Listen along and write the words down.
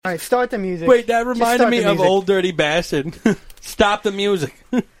All right, start the music. Wait, that reminded me of Old Dirty Bastard. Stop the music.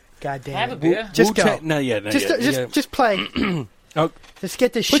 God damn. Have a beer. Just go. Not yet. Just play. Just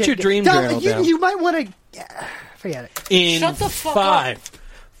get this shit. Put your dream journal down. You might want to... forget it. In Shut the fuck 5,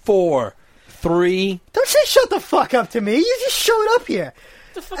 4, 3... Don't say shut the fuck up to me. You just showed up here.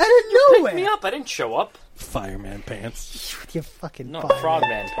 The fuck? Out of You nowhere. picked me up. I didn't show up. Fireman pants. You fucking... No, fireman.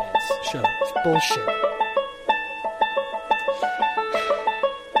 frogman pants. Shut up. It's bullshit.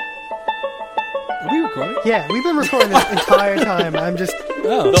 Are we recording? Yeah, we've been recording this entire time. I'm just...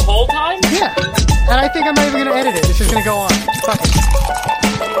 Oh. The whole time? Yeah. And I think I'm not even going to edit it. It's just going to go on. Fuck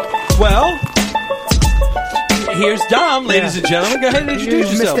it. Well, here's Dom, ladies and gentlemen. Go ahead and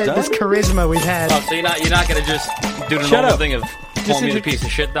introduce You yourself, missed Dom. this charisma we've had. Oh, so you're not gonna just do the Shut normal up. thing of calling me the intro- piece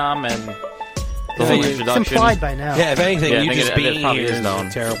of shit, Dom, and the Yeah, whole it's It's introduction. implied by now. Yeah, if anything, Yeah, I you think just it being probably here is is known.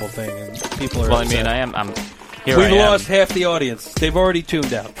 a terrible thing, and people are Well, I upset. mean, I'm here. We've I am. lost half the audience. They've already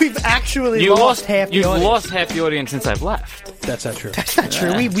tuned out. We've actually You lost half the You've audience. lost half the audience since I've left. That's not true. That's not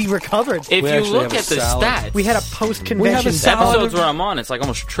true. We recovered. If We you actually look have a at the solid- stats, We had a We have post-convention a solid- episodes where I'm on, it's like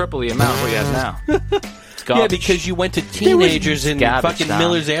almost triple the amount of what you have now. It's Yeah, garbage. because you went to teenagers in garbage, fucking Dom.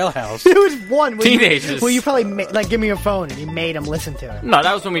 Miller's Ale House. There was one where Teenagers. You probably give me your phone and you made them listen to it. No,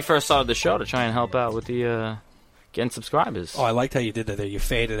 that was when we first started the show to try and help out with the getting subscribers. Oh, I liked how you did that there. You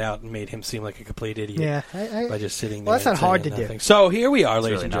faded out and made him seem like a complete idiot. Yeah, By just sitting there. Well, that's not and saying hard to do. nothing. So here we are,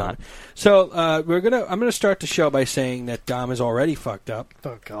 ladies really and not. gentlemen. So I'm gonna start the show by saying that Dom is already fucked up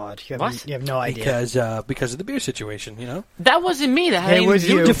Oh God, you What? have no idea. because of the beer situation. You know, That wasn't me. That had It was anything to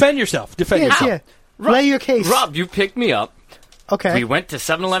do you. with- defend yourself. Defend Yeah, yourself. yeah. Lay your case. Rob, you picked me up. Okay. We went to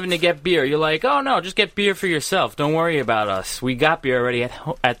 7-Eleven to get beer. You're like, oh no, just get beer for yourself. Don't worry about us. We got beer already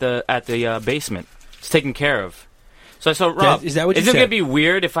at the basement. It's taken care of. So I said, Rob, Is that what you is it said? gonna be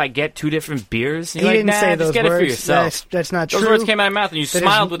weird if I get two different beers? He You're like, didn't nah, say just those get words. it for yourself. That's not Those true. words came out of my mouth, and you That is-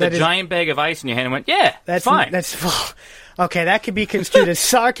 smiled with that a is- giant bag of ice in your hand and went, yeah, That's fine. That's okay. That could be construed as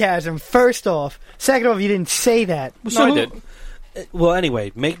sarcasm. First off, second off, you didn't say that. No, I did. Well,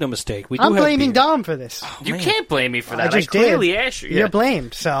 anyway, make no mistake. We do I'm have blaming beer. Dom for this. You man. can't blame me for I that. just clearly did. asked you. You're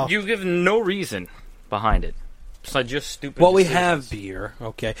blamed. So You've given no reason behind it. Besides just stupid Well, we decisions. have beer.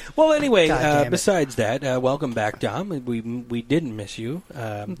 Okay. Well, anyway, God damn it. besides that, welcome back, Dom. We didn't miss you.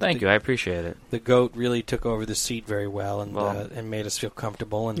 Thank you. I appreciate it. The goat really took over the seat very well Well- and made us feel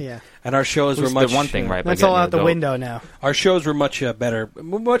comfortable. And Yeah. and our shows It were was much the one thing right. by that's getting all you out the goat. window now. Our shows were much better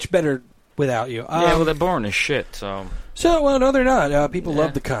without you. Yeah, well, they're boring as shit. So Well, no, they're not. People Yeah.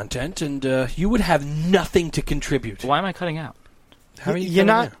 love the content, and you would have nothing to contribute. why am I cutting out? How are you? You're cutting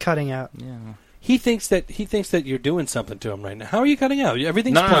not out? cutting out. Yeah. He thinks that you're doing something to him right now. How are you cutting out?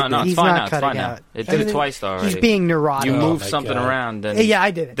 Everything's No, plugged in. it's He's fine not now. It's cutting fine now. out. It did it Everything- twice already. He's being neurotic. You Oh, moved my something God. around. And Yeah, I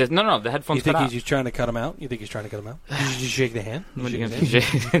did it. No, the headphones You think cut out. he's trying to cut him out? You think he's trying to cut him out? Did you shake the hand? What are you Shake gonna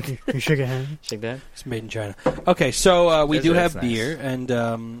his hand? do? You shook your hand. Shake that? It's made in China. Okay, so we do That's have nice. beer,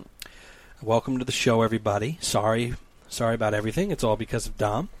 and welcome to the show, everybody. Sorry about everything. It's all because of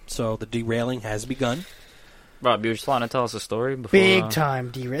Dom. So the derailing has begun. Rob, you just want to tell us a story before? Big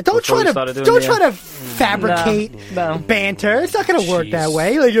time derail. Don't before try we started to doing don't the- try to fabricate No. banter. It's not going to work Jeez. that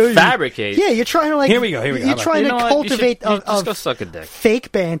way. Like, Fabricate? Yeah, you're trying to like. Here we go. You're trying You to know what? You should- cultivate you just go of suck a dick.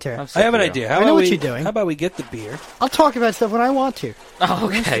 fake banter. I'm I sick have an of you. idea. I know about what we- you're doing. How about we get the beer? I'll talk about stuff when I want to. Oh,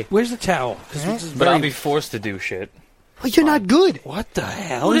 okay. Where's the towel? 'Cause Huh? this is But very- I'll be forced to do shit. Well, you're not good. What the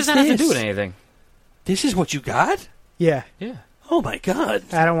hell What is does that have to this? do with anything? This is what you got? Yeah, Yeah. Oh my God!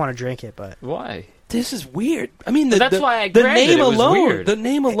 I don't want to drink it, but Why? This is weird. I mean, That's why I the grabbed it. name It was alone. weird. The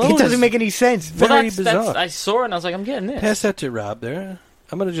name alone. it doesn't is make any sense. very that's, bizarre. I saw it and I was like, I'm getting this. Pass that to Rob there.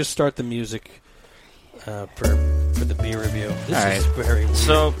 I'm going to just start the music for the beer review. This All is right. very weird.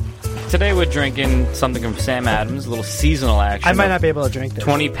 So, today we're drinking something from Sam Adams, a little seasonal action. I might of not be able to drink this.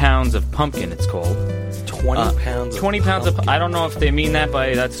 20 pounds of pumpkin, it's called. 20 pounds. 20 pounds of... I don't know if they mean that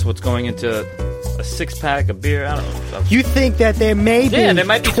by that's what's going into a six-pack of beer. I don't know. You think that there may be, Yeah, there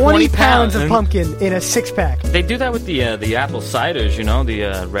might be 20 20 pounds of pounds. pumpkin in a six-pack? They do that with the apple ciders, you know, the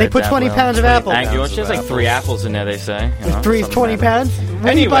red. They put 20 pounds of apple. Angry Orchard. Pounds of There's like 3 apples in there, they say. You know, Three's something 20 like that. pounds?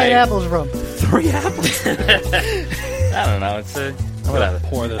 Where are you buying Anyway. apples from? 3 apples. I don't know. It's whatever.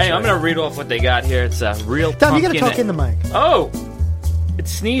 pour this Hey, I'm right going to read off what they got here. It's a real Dom, you pumpkin. got to talk in the mic. Oh! It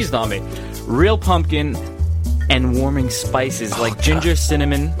sneezed on me. Real pumpkin and warming spices like ginger,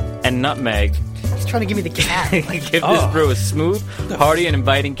 cinnamon, and nutmeg. He's trying to give me the cat. Give this brew a smooth, hearty, and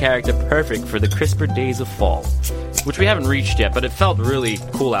inviting character perfect for the crisper days of fall. Which we haven't reached yet, but it felt really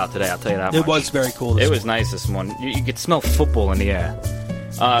cool out today, I'll tell you that It much. was very cool. It was nice this morning. You could smell football in the air.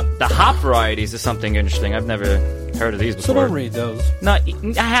 The hop varieties is something interesting. I've never Heard of these So before? don't read those. No,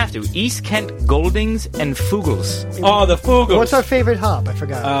 I have to. East Kent Goldings and Fugels. Oh, the Fugels. What's our favorite hop? I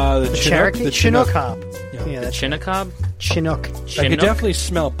forgot. The Cherokee? The Chinook Chinook. hop. Yeah. Yeah, The that's Chinook? Chinook. I Chinook? can definitely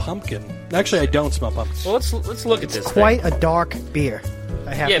smell pumpkin. Actually, I don't smell pumpkin. Well, let's look at this. Quite a dark beer,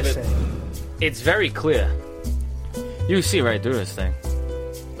 I have Yeah, to but- say. It's very clear. You see right through this thing.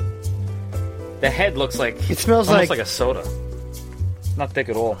 The head looks like It smells almost like- like a soda. Not thick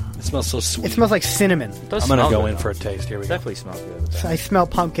at all. It smells so sweet. It smells like cinnamon. It does I'm gonna smell go good, in though. for a taste. Here we go. Definitely smells good. I smell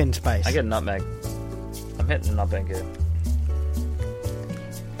pumpkin spice. I get nutmeg. I'm hitting nutmeg here.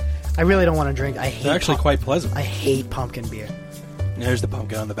 I really don't want to drink. I It's hate. actually quite pleasant. I hate pumpkin beer. There's the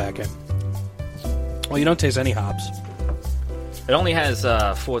pumpkin on the back end. Well, you don't taste any hops. It only has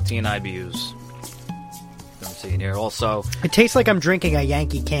 14 IBUs. I'm seeing here. Also, It tastes like I'm drinking a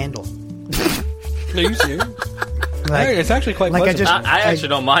Yankee Candle. No, you see. Like, It's actually quite like I pleasant. just- I actually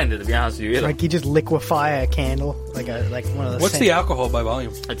don't mind it, to be honest with you either. like you just liquefy a candle, like one of those. What's the alcohol by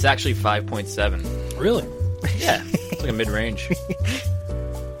volume? It's actually 5.7. Really? Yeah, it's like a mid-range.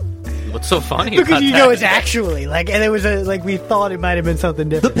 What's so funny Because about you that? know it's actually like, and it was we thought it might have been something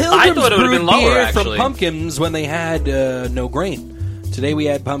different. I thought it would've been lower, beer actually. from pumpkins when they had no grain. Today we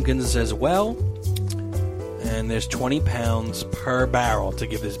had pumpkins as well, and there's 20 pounds per barrel to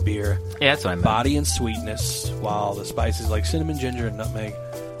give this beer Yeah, that's what I meant. body and sweetness, while the spices like cinnamon, ginger, and nutmeg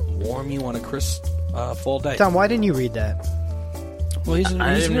warm you on a crisp fall day. Tom, why didn't you read that? Well,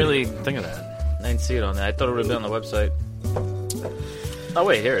 I didn't really think of that. I didn't see it on there. I thought it would have been on the website. Oh,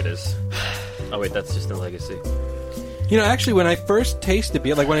 wait, here it is. Oh, wait, that's just the legacy. You know, actually, when I first taste the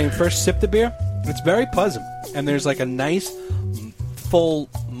beer, like when I first sip the beer, it's very pleasant, and there's like a nice, full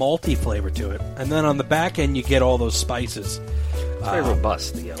malty flavor to it. And then on the back end, you get all those spices. It's very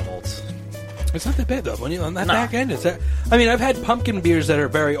robust, the malts. It's not that bad though. When you on that No. back end, it's that. I mean, I've had pumpkin beers that are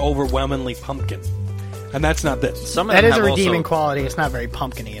very overwhelmingly pumpkin, and that's not this. Some of That them is a have redeeming also, quality. It's not very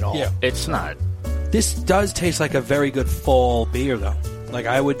pumpkin-y at all. Yeah, It's not. this does taste like a very good fall beer though. Like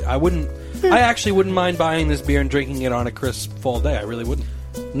I actually wouldn't mind buying this beer and drinking it on a crisp fall day. I really wouldn't.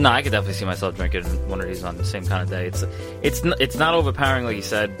 No, I could definitely see myself drinking one of these on the same kind of day. It's not overpowering, like you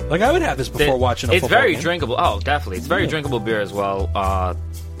said. Like I would have this before watching a It's football very game. drinkable. Oh, definitely. It's very drinkable beer as well.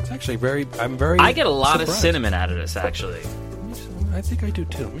 It's actually very. I'm very. I get a lot of surprised. cinnamon out of this, actually. I think I do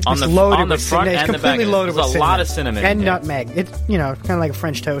too. On It's the, loaded on the with front cinnamon. It's and the back. completely loaded There's with a lot of cinnamon and in here. nutmeg. It's kind of like a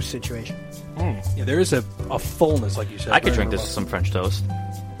French toast situation. Yeah, there is a fullness, like you said. I could Very drink this robust. with some French toast.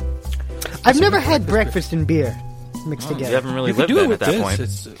 I've never had breakfast and beer mixed You together. haven't really You could lived do it then with at that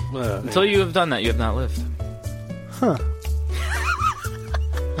this. point. It's, Until you have done that, you have not lived. Huh.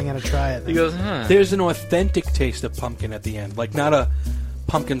 I'm gonna try it. He then. goes, huh. there's an authentic taste of pumpkin at the end, like not a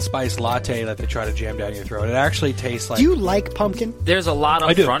pumpkin spice latte that they try to jam down your throat. It actually tastes like. Do you like pumpkin? There's a lot up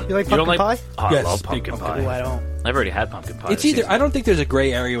I do. front. You like don't pumpkin pie? Oh, Yes, I love big pumpkin pumpkin. Oh, pie. I don't. I've already had pumpkin pie. It's this either. season. I don't think there's a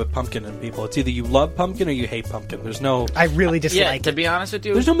gray area with pumpkin and people. It's either you love pumpkin or you hate pumpkin. There's no. I really Yeah, dislike to it. be honest with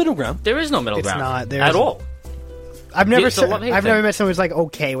you, There's no middle ground. there is no middle It's ground. not. There at isn't. all. I've never. It's a love-hate I've never thing. met someone who's like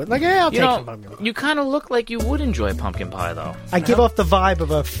okay with like, yeah, I'll You take know, some pumpkin. you kind of look like you would enjoy pumpkin pie, though. I give off the vibe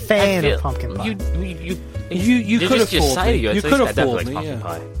of a I fan feel- of pumpkin pie. You It's could have just your fooled side me. of you. You At could least have I definitely fooled like me. pumpkin Yeah.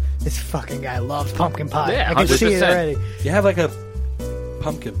 pie. This fucking guy loves pumpkin pie. Yeah, I can see it 100%. already. You have like a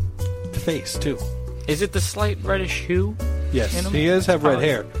pumpkin face too. Is it the slight reddish hue? Yes, In 'em? he does have red Oh.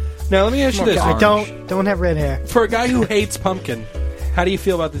 hair. Now let me ask you this: I don't have red hair. for a guy who hates pumpkin, how do you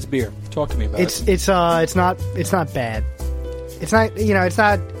feel about this beer? Talk to me about it. It's not bad. It's not it's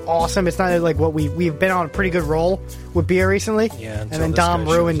not awesome. It's not like what we've been on a pretty good roll with beer recently. Yeah, and until then this Dom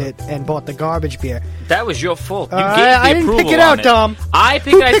guy ruined shows it and bought the garbage beer. That was your fault. You gave the I didn't pick approval it out, on Dom. I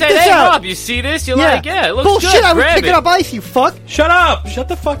Who picked. I picked said, this "Hey, out?" Rob, you see this? You're like, yeah, it looks bullshit. good. I was Grab picking it." up ice. You fuck. Shut up! Shut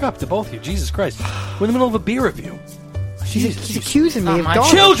the fuck up to both of you. Jesus Christ. We're in the middle of a beer review. Jesus. He's accusing me Oh, of my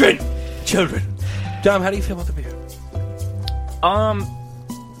garbage. Children! Dom, how do you feel about the beer?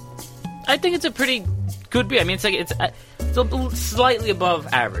 I think it's a pretty good beer. I mean, it's slightly above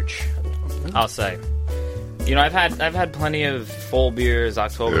average. I'll say. You know, I've had plenty of fall beers,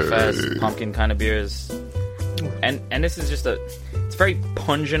 Oktoberfest, pumpkin kind of beers, and this is just it's very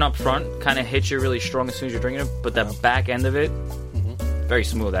pungent up front, kind of hits you really strong as soon as you're drinking it, but the back end of it, very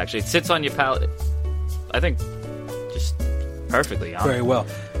smooth actually. It sits on your palate, I think, just perfectly. Very well.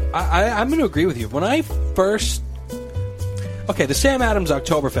 I'm going to agree with you. When I first... Okay, the Sam Adams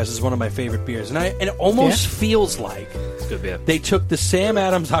Oktoberfest is one of my favorite beers, and it almost feels like It's good beer. they took the Sam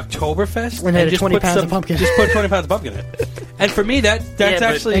Adams Oktoberfest And added just 20 put pounds of pumpkin. Just put 20 pounds of pumpkin in it. And for me, that's but-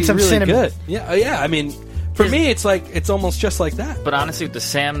 actually And some really cinnamon. good. Yeah. I mean, for me, it's like it's almost just like that. But honestly, the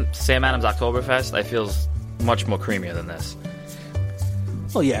Sam Adams Oktoberfest, I feel much more creamier than this.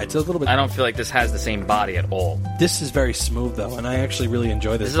 Oh yeah, it's a little bit. I don't feel like this has the same body at all. This is very smooth though, and I actually really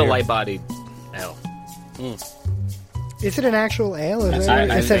enjoy this. This is a light-bodied ale. Is it an actual ale? Is I it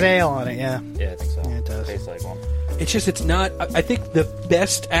says think- ale on it, yeah. Yeah, I think so. Yeah, it does. Tastes like one. It's just it's not. I think the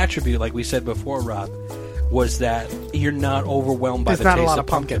best attribute, like we said before, Rob, was that you're not overwhelmed by There's the not a taste lot of of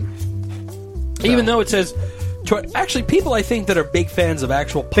pumpkin. Even though it says, actually, people I think that are big fans of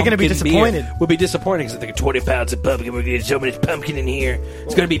actual pumpkin They're gonna be beer disappointed. would be disappointed because they think 20 pounds of pumpkin. We're getting so much pumpkin in here.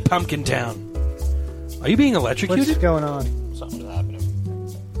 It's going to be Pumpkin Town. Are you being electrocuted? What's going on? Something's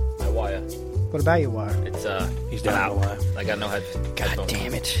happening. My wire. What about your wire? It's He's down out. the line. I got no headphones.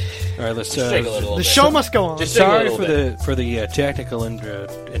 Damn it. All right, let's. Shake a little The bit. show must go on. Just shake a Sorry little for bit. the technical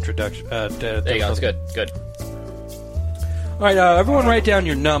introduction. There you go. It's good. Good. All right, everyone, write down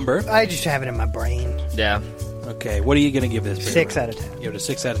your number. I just have it in my brain. Yeah. Okay, what are you going to give this? beer? 6 out of 10. Give it a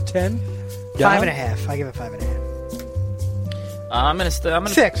 6 out of 10. 5.5. I give it 5.5. I'm gonna.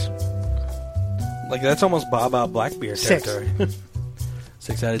 6. Like that's almost Bob Out Black Beer 6. territory.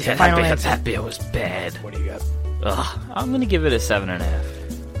 6 out of 10. Final answer. that beer was bad. What do you got? Ugh, I'm gonna give it a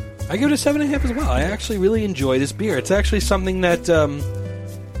 7.5. I give it a 7.5 as well. I actually really enjoy this beer. It's actually something that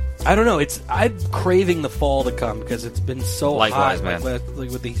I don't know. I'm craving the fall to come because it's been so Likewise, hot, man. like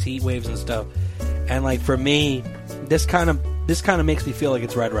with these heat waves and stuff. And like for me, this kind of makes me feel like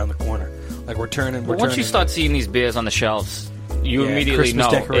it's right around the corner. Like we're turning. But once you start seeing these beers on the shelves, you Yeah, immediately Christmas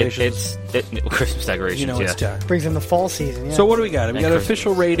know decorations. it's Christmas decorations. you know it's yeah. time. Brings in the fall season, yeah. So what do we got? We And got an Christmas.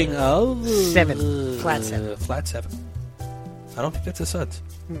 official rating of 7. Flat 7. Flat 7. I don't think that's a suds,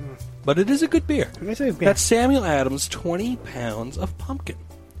 but it is a good beer. It's a- yeah. That's Samuel Adams, 20 pounds of pumpkin.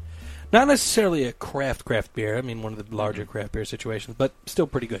 Not necessarily a craft beer. I mean, one of the larger craft beer situations, but still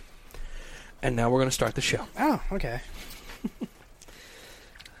pretty good. And now we're going to start the show. Oh, okay.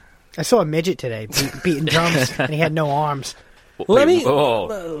 I saw a midget today beating drums, and he had no arms. Let me.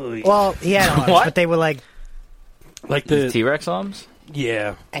 Oh, Well, he had arms, What? but they were like, Like the T-Rex arms.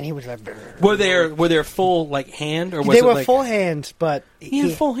 yeah. and he was like, Were there full like hand or was they it were like, full hands, but He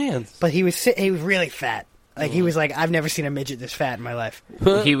had full hands. But he was really fat. Like he was like, I've never seen a midget this fat in my life.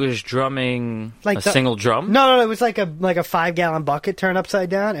 He was drumming Like a the- single drum. No, it was like a 5-gallon bucket turned upside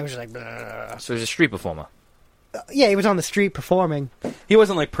down. It was just like, "Bleh." So he's a street performer. Yeah, he was on the street performing. He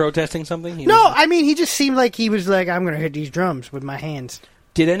wasn't like protesting something. He No, was- I mean he just seemed like he was like, I'm gonna hit these drums with my hands.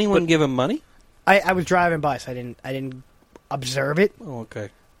 Did anyone give him money? I was driving by, so I didn't observe it, Oh, okay.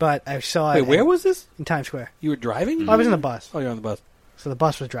 but I saw Wait, it where was this? in Times Square. You were driving? I was in the bus, Oh, you're on the bus. so the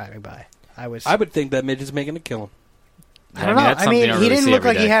bus was driving by. I would think that midget's making a kill him. I don't know. that's I something mean, don't he really didn't see look every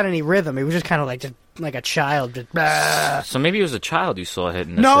like he day. had any rhythm. He was just kind of like a child. Just, "Bah." So maybe it was a child you saw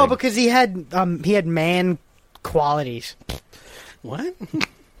hitting this No, thing. because he had man qualities. What?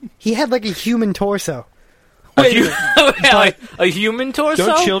 He had like a human torso. a human torso?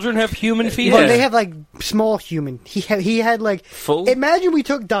 Don't children have human feet? Well, they have like small human. He had like Full? Imagine we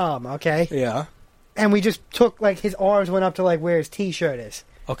took Dom, okay, Yeah. and we just took like his arms went up to like where his t-shirt is,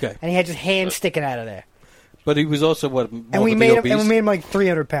 Okay. and he had just hands sticking out of there. But he was also what? And we made him like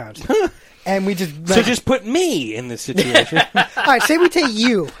 300 pounds. And we just So just put me in this situation. all right. Say we take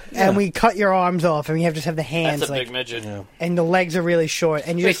you and we cut your arms off, and we just have the hands That's a like, big midget. Yeah. and the legs are really short,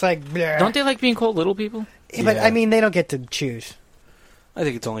 and you're Wait, just like, bleh. Don't they like being called little people? But Yeah. I mean, they don't get to choose. I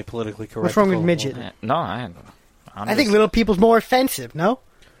think it's only politically correct. What's wrong to with call midget? them No, I think little people's more offensive. No,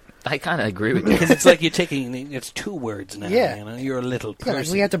 I kind of agree with you. because it's like you're taking it's two words now. Yeah. You know? You're a little yeah, like,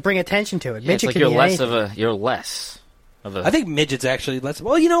 person. we have to bring attention to it. Yeah, it's Midget like can you're be less anything. you're less of a. I think midget's actually less.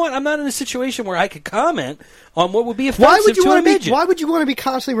 Well, you know what? I'm not in a situation where I could comment on what would be offensive Why would you to a want to be? midget. Why would you want to be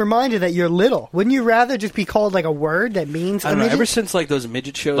constantly reminded that you're little? Wouldn't you rather just be called like a word that means I a don't know. midget? Ever since like those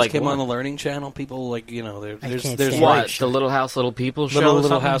midget shows Like came what? on the Learning Channel, people like there's can't there's stand what? like The Little House, Little People show? little or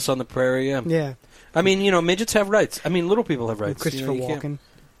something? house on the prairie. Yeah. Yeah, I mean, midgets have rights. I mean, little people have rights. Christopher You can't- Walken,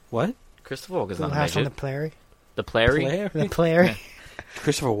 What? Christopher Walken's Little not a House on the midget. Prairie. The Plairy? Claire? The Prairie.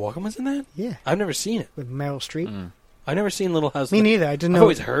 Christopher Walken was in that? Yeah, I've never seen it. with Meryl Streep. Mm. I've never seen Little House. Me neither. I just know. I've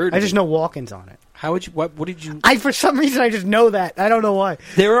always heard. I of just it. know Walken's on it. How would you? What did you? For some reason I just know that. I don't know why.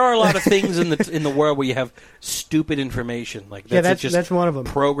 There are a lot of things in the world where you have stupid information like Yeah, that's just that's one of them.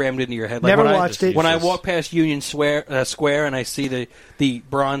 programmed into your head. Like Never when watched it. When I Useless. walk past Union Square and I see the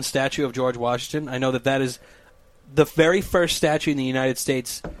bronze statue of George Washington, I know that is the very first statue in the United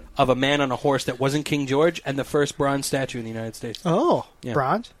States of a man on a horse that wasn't King George, and the first bronze statue in the United States. Oh, Yeah.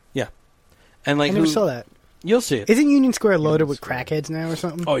 bronze. Yeah, and like I never who- saw that. You'll see it. Isn't Union Square loaded with crackheads now or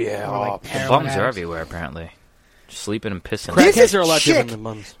something? Oh, yeah. Or, like, Oh, The heroin bums are addicts? everywhere, apparently. Just sleeping and pissing. There's Crackheads this are a lot different chick- than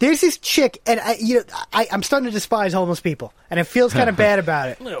mums. There's this chick, and I'm starting to despise homeless people, and it feels kind of bad about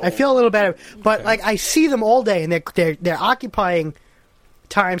it. No. I feel a little bad, but like I see them all day, and they're occupying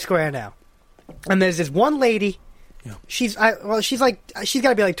Times Square now, and there's this one lady. Yeah. She's got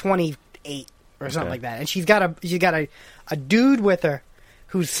to be like 28 or something like that, and she's got a dude with her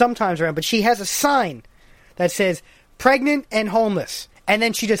who's sometimes around, but she has a sign that says "pregnant and homeless," and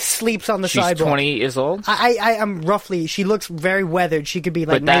then she just sleeps on the She's sidewalk. 20 years old. I'm roughly. She looks very weathered. She could be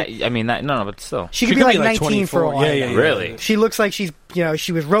like. But but still. She could be like 19 for a 24. while. Yeah. Really? She looks like she's,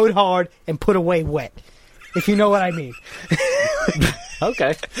 she was rode hard and put away wet, if you know what I mean.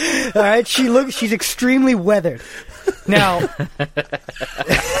 Okay. All right, she's extremely weathered. Now,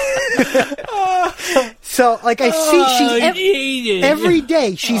 so like I see, she's every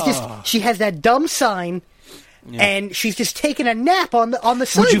day she has that dumb sign, and she's just taking a nap on the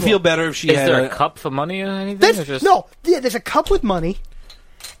sidewalk. Would you feel better if she Is had there a cup for money or anything? Or just... No, there's a cup with money,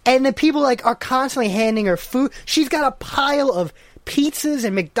 and then people are constantly handing her food. She's got a pile of pizzas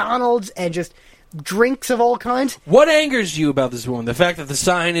and McDonald's and just drinks of all kinds. What angers you about this woman? The fact that the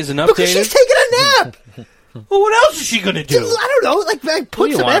sign isn't updated? Because she's taking a nap. Well, what else is she going to do? I don't know. Like, I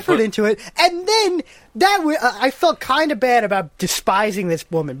put some effort into it, and then I felt kind of bad about despising this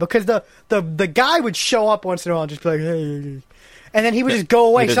woman because the guy would show up once in a while and just be like, hey, and then he would just go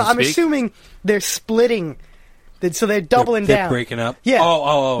away. So I'm assuming they're splitting. So they're doubling they're down. Breaking up? Yeah.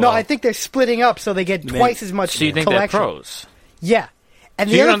 Oh. No, I think they're splitting up so they get twice as much So you think collection. they're pros? Yeah. And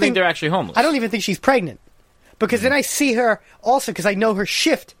So the you other don't thing, think they're actually homeless? I don't even think she's pregnant. Because then I see her also, because I know her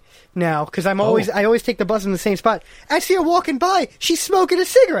shift now, because I always take the bus in the same spot. I see her walking by. She's smoking a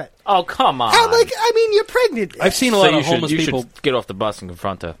cigarette. Oh, come on. I'm like, you're pregnant. I've seen a So lot you of homeless should people. get off the bus and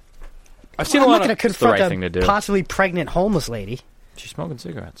confront her. I've seen I'm a not lot going to of. confront right thing to a do. possibly pregnant homeless lady. She's smoking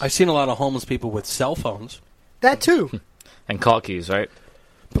cigarettes. I've seen a lot of homeless people with cell phones. That too. And car keys, right?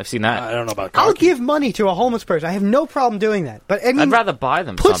 I've seen that. I don't know about. I'll give money to a homeless person. I have no problem doing that. But I mean, I'd rather buy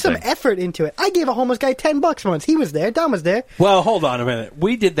them put something. some effort into it. I gave a homeless guy $10 once. He was there. Don was there. Well, hold on a minute.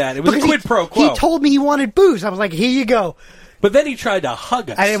 We did that. It was Because a quid pro quo. He told me he wanted booze. I was like, here you go. But then he tried to hug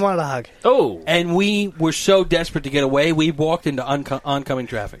us. I didn't want to hug. Oh. And we were so desperate to get away, we walked into oncoming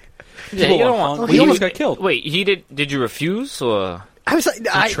traffic. Yeah, People you don't were want... hung- he we was- almost got killed. Wait, did you refuse, or... I was like,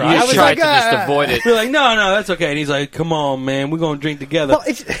 I tried. You was tried like, to just avoid it. We're like, no, that's okay. And he's like, come on, man, we're going to drink together. Well,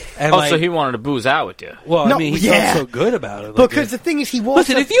 it's, and Oh, so he wanted to booze out with you. well, No, I mean, he yeah. felt so good about it. Like, because the thing is, he walks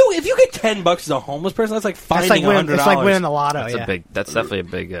listen, up, if you get $10 as a homeless person, that's like that's finding like winning, $100. it's like winning the lotto. That's Yeah. That's definitely a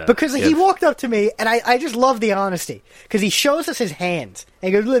big... Because he gift. walked up to me, and I just love the honesty. Because he shows us his hands, and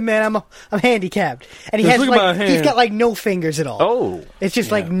he goes, "Look, man, I'm handicapped," and he Just has look at like my he's hand. got like no fingers at all. Oh. It's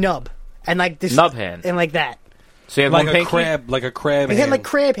just like nub and like this Nub hand. and like that. So you have like one a pinky? crab, like a crab. He had hand. like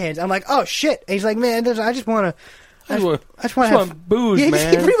crab hands. I'm like, oh shit. And he's like, man, I just want to. I just want to have booze, yeah, he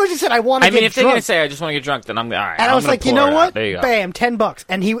man. pretty much just said, I want to I mean, get if they're drunk. going to say, I just want to get drunk, then I'm all right. And I was like, you know what? There you go. Bam, $10.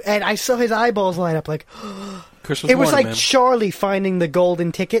 And I saw his eyeballs light up like, Christmas it was morning, like man. Charlie finding the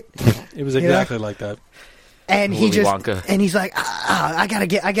golden ticket. It was exactly like that. And he Willy just, Wonka. and he's like, I gotta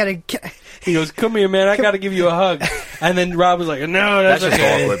get. He goes, come here, man, I got to give you a hug. And then Rob was like, no, That's that's just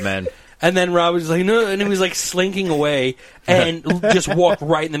okay. awkward, man. And then Rob was like, no, and he was like slinking away and just walked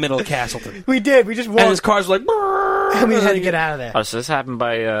right in the middle of Castleton. We did. We just And his walked. car's like, And we had to get out of there. Oh, so this happened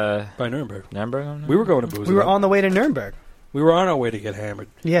by by Nuremberg. Nuremberg? We were going to booze. We were it up. on the way to Nuremberg. We were on our way to get hammered,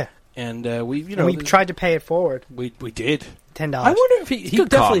 Yeah. and we, And we tried to pay it forward. we did. $10. I wonder if he good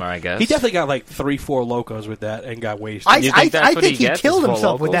definitely, karma, I guess. he definitely got like 3-4 locos with that and got wasted. You think that's I what think he he gets, killed is for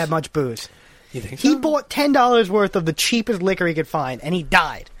himself with locals? that much booze. You think He so? bought $10 worth of the cheapest liquor he could find, and he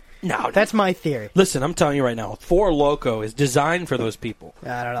died. No, That's my theory. listen. I'm telling you right now, 4 Loco is designed for those people.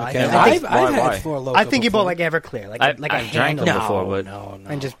 I don't know. Okay? I think, I've why? had 4 Loco. I think he before. bought like Everclear, like I've a drank handle, them before, but- no.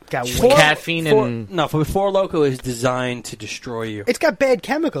 and just got Four- wasted. Caffeine and... No, 4 Loco is designed to destroy you. It's got bad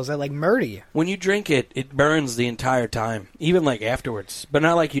chemicals that like murder you. When you drink it, it burns the entire time, even like afterwards. But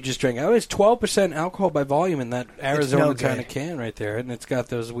not like you just drink. Oh, it's 12% alcohol by volume in that Arizona no good. kind of can right there, and it's got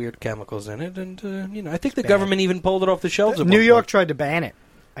those weird chemicals in it. And I think the government even pulled it off the shelves. at New one York point. tried to ban it.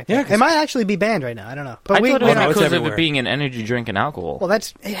 I Yeah, think. 'cause- It might actually be banned right now. I don't know. But I thought it we're was not- it's because of everywhere. it being an energy drink and alcohol. well,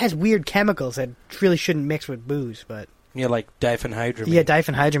 it has weird chemicals that really shouldn't mix with booze. But Yeah, like diphenhydramine. yeah,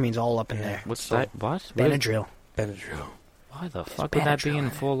 diphenhydramine's all up in Yeah. there. What's So- that? What? Benadryl. Benadryl. Why the fuck would that be in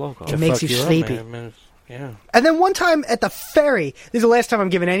Four Loko? It makes Fuck you up, sleepy. man. Yeah. And then one time at the ferry, this is the last time I'm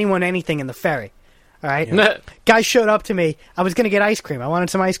giving anyone anything in the ferry. All right, guy showed up to me. I was going to get ice cream. I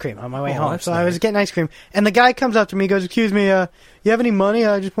wanted some ice cream on my way home, that's so I was nice. getting ice cream. And the guy comes up to me, goes, "Excuse me, you have any money?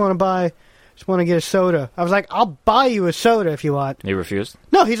 I just want to get a soda." I was like, "I'll buy you a soda if you want." He refused?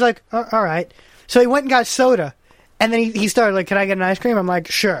 No, he's like, "All right." So he went and got soda, And then he started like, "Can I get an ice cream?" I'm like,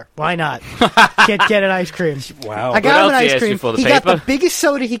 "Sure, why not? get an ice cream." Wow. I got him an else he ice asked you cream. for, the He got paper? the biggest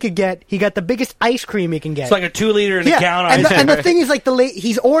soda he could get. He got the biggest ice cream he can get. It's like a 2-liter and a gallon and ice and the cream. thing is, like,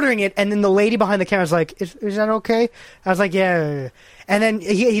 he's ordering it, and then the lady behind the counter is like, "Is that okay?" I was like, "Yeah." And then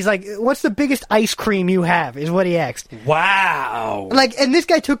he's like, "What's the biggest ice cream you have?" Is what he asked. Wow. Like, and this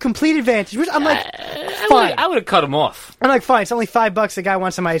guy took complete advantage. Which I'm like, fine. I would have cut him off. I'm like, fine. It's only $5. The guy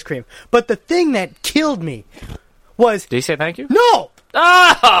wants some ice cream. But the thing that killed me was Did he say thank you? no.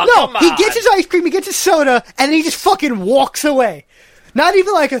 Oh, No, come on. he gets his ice cream, he gets his soda, and then he just fucking walks away. Not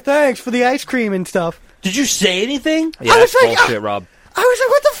even like a thanks for the ice cream and stuff. Did you say anything? Yeah, I that's was like, bullshit, Rob. I was like,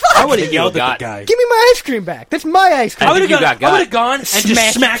 what the fuck? I would have You yelled at got- the guy. Give me my ice cream back. That's my ice cream. I think you got I would have gone and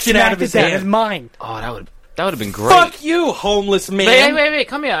just smacked it out of his down. hand. It's mine. Oh, that would have been great. Fuck you, homeless man. Wait,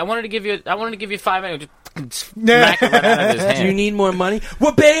 come here. I wanted to give you 5 minutes. Just smack it right out of his hand. Do you need more money?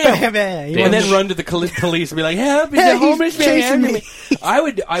 Well, bam! Man, And then run to the police and be like, "Help! He's Hey, a homeless he's chasing man!" me. I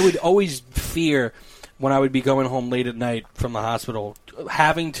would always fear when I would be going home late at night from the hospital,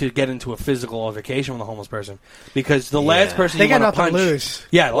 having to get into a physical altercation with a homeless person, because the last person They you got want to nothing punch, to lose.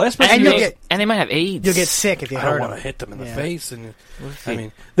 yeah, the last person And you you'll get- And they might have AIDS. You'll get sick if you I don't hurt want to him. hit them in the Yeah. face, and I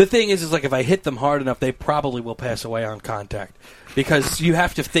mean, the thing is like if I hit them hard enough, they probably will pass away on contact. Because you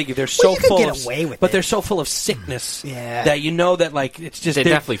have to think they're so you could full get of, away with but it. they're so full of sickness Yeah. that you know that like it's just They're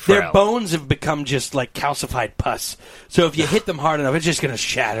their- definitely their frail. bones have become just like calcified pus. So if you hit them hard enough, it's just going to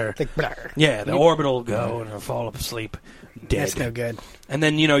shatter. Like, brr. Yeah, the orbital will go and it'll fall asleep dead. That's no good. And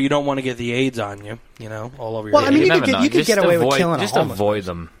then you don't want to get the AIDS on you, all over your Well, I head. mean, you never could know. you could Just get away with avoid- killing a Just homeless avoid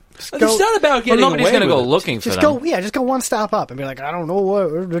them. it's not about Well, getting nobody's away going to with go it. looking for Just them. go, just go one stop up and be like, I don't know what,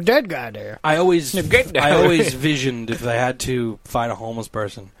 there's a dead guy there. I always Get down. visioned if I had to fight a homeless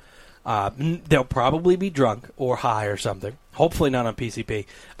person, they'll probably be drunk or high or something. Hopefully not on PCP.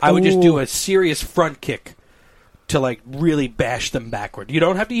 I would just do a serious front kick to like really bash them backward. You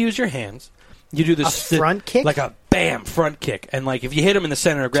don't have to use your hands. You do this A front kick? like a bam front kick, and like if you hit him in the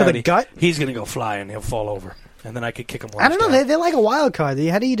center of the gravity, gut? he's gonna go flying. He'll fall over, and then I could kick him. I don't know. down. They're like a wild card.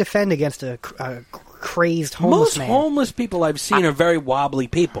 How do you defend against a crazed homeless Most man? homeless people I've seen are very wobbly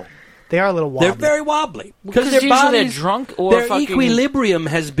people. They are a little wobbly. They're very wobbly Because their usually they're bodies, drunk or their fucking- equilibrium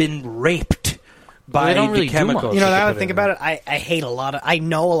has been raped by they don't the really do chemicals. much. You know, that now they that I think put in about it, I hate a lot of. I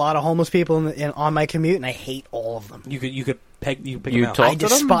know a lot of homeless people on my commute, and I hate all of them. You could pick You them out. talk- I to them?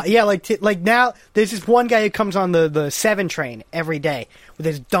 despise. Yeah, like now, there's this one guy who comes on the 7 train every day with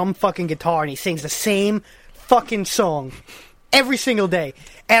his dumb fucking guitar, and he sings the same fucking song every single day,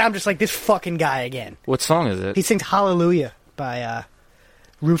 and I'm just like, this fucking guy again. What song is it? He sings "Hallelujah" by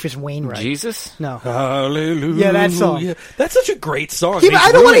Rufus Wainwright. Jesus? No. Hallelujah. Yeah, that song. That's such a great song. Yeah, but He's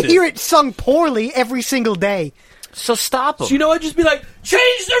I don't want ruined to hear it sung poorly every single day. So stop him. So, I'd just be like,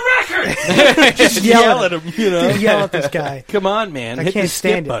 change the record! just yell at him, Yell at this guy. Come on, man. I Hit can't the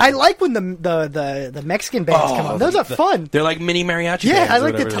skip stand it. button. I like when the Mexican bands come on. Those are fun. They're like mini mariachi Yeah, bands I or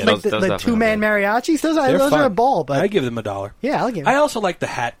like whatever the it is. Those the definitely 2-man mariachis. Those They're are fun. a ball. But I give them $1. yeah, I'll give. I also like the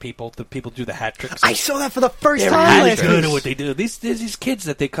hat people. The people do the hat tricks. I saw that for the first They're time really last good week. at what they do. There's these kids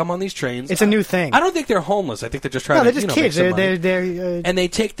that they come on these trains. It's a new thing. I don't think they're homeless. I think they're just trying No, they're to just make kids. some They're money. And they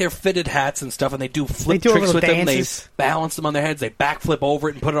take their fitted hats and stuff, and they do flip do a tricks little with them. dances. They balance them on their heads. They backflip over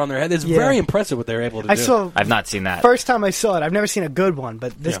it and put it on their head. It's Yeah. very impressive what they're able to I do. saw I've not seen that. first time I saw it. I've never seen a good one,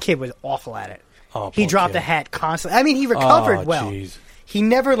 but this Yeah. kid was awful at it. Oh, He poor dropped kid. the hat constantly. I mean, he recovered well. Jeez. He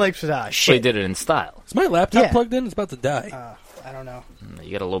never like So he shit. did it in style. Is my laptop Yeah. plugged in? It's about to die. I don't know.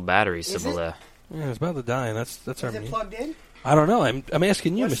 You got a little battery symbol it? there. Yeah, it's about to die. And that's our Is it meeting. plugged in? I don't know. I'm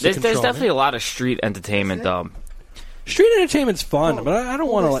asking you, Mr. There's Control. definitely a lot of street entertainment. Street entertainment's fun, Pull. but I don't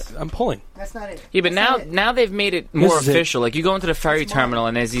Pull want to. this. I'm pulling. That's not it. Yeah, but That's not it. now they've made it more This is it. official. Like you go into the ferry That's mine. terminal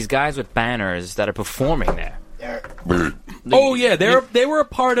and there's these guys with banners that are performing there. Oh yeah, they were a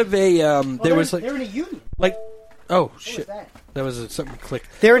part of a. Well, there was they're like in a union. oh What shit, was that? that was something clicked.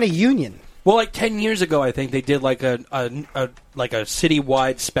 They're in a union. Well, like 10 years ago, I think they did like a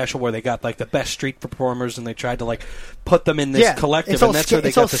citywide special where they got like the best street performers and they tried to like put them in this collective, It's all, and that's where they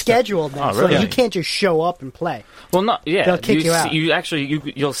it's got all the stuff. scheduled now, Oh, so really? you can't just show up and play. Well, not yeah. They'll kick you out. You actually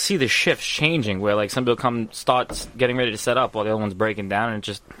you'll see the shifts changing where like some people start getting ready to set up while the other one's breaking down and it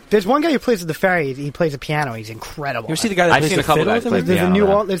just There's one guy who plays at the ferry. He plays the piano. He's incredible. You ever see the guy that I've plays seen the a couple fiddle guys with him? play There's a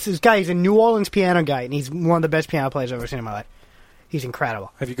piano there. there's this guy. He's a New Orleans piano guy, and he's one of the best piano players I've ever seen in my life. He's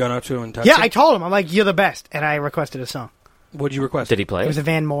incredible. Have you gone out to him and touched Yeah, him? I told him. I'm like, you're the best, and I requested a song. What'd you request? did he play It was it? a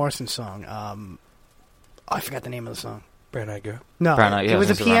Van Morrison song. I forgot the name of the song. Brown Eyed Girl. No, Brown Eyed- yeah, it was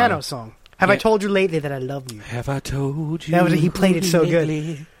a I was gonna say piano Brown Eyed. song. Have I Yeah. told you lately that I love you? Have I told you? That was he played it so good.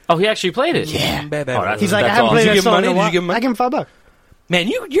 lately? Oh, he actually played it. Yeah. Baby. Oh, that's- He's like, I That's haven't awesome. played Did you that give him song money? in a Did you while. give him money? I give him $5. Man,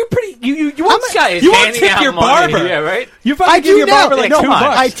 you're pretty. You want This guy is you want to handing tip out your money. barber? Yeah, right. You I fucking give do your now. barber like No, $2.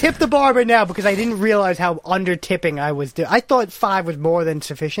 I tip the barber now because I didn't realize how under tipping I was doing. I thought 5 was more than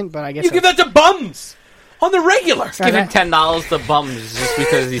sufficient, but I guess You give that to bums on the regular. Give him $10 to bums just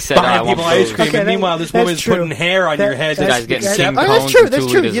because he said, "I Buying want people ice food." cream, Okay, and meanwhile this that's woman's true. putting hair on your head. The guy's getting that's- steamed that's cones true. and That's 2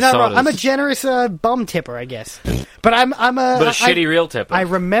 true. liters You're of not wrong. I'm a sodas. generous bum tipper, I guess. But I'm a But a shitty real tipper. I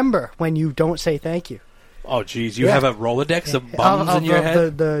remember when you don't say thank you. Oh, geez, you Yeah. have a Rolodex of bums in your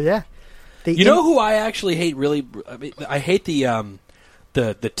head. You know who I actually hate? Really, I hate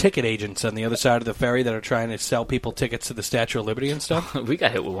the ticket agents on the other side of the ferry that are trying to sell people tickets to the Statue of Liberty and stuff. We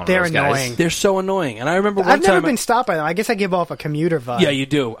got hit with one They're of those guys. annoying. They're so annoying. And I remember one I've time never been stopped by them. I guess I give off a commuter vibe. Yeah, you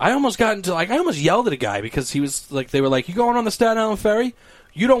do. I almost got into I almost yelled at a guy because he was like, they were like, "You going on the Staten Island ferry?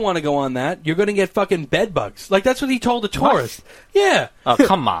 You don't want to go on that. You're going to get fucking bed bugs." Like that's what he told the tourist. Yeah. Oh,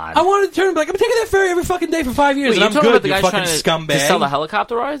 come on. I wanted to turn him like, I'm taking that ferry every fucking day for 5 years, Wait, and you I'm talking good. about the You guys fucking trying to sell the scumbag.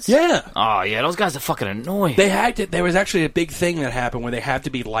 helicopter rides? Yeah. Oh, yeah, those guys are fucking annoying. They hacked it. There was actually a big thing that happened where they have to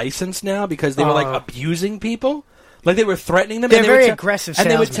be licensed now because they were like abusing people. Like they were threatening them. They're and they very would aggressive and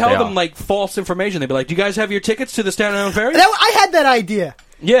they would salesmen. tell They them are. like false information. They'd be like, "Do you guys have your tickets to the Staten Island ferry?" I had that idea.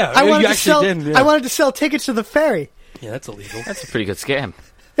 Yeah, I you wanted to actually sell. did. Yeah. I wanted to sell tickets to the ferry. Yeah, that's illegal. That's a pretty good scam.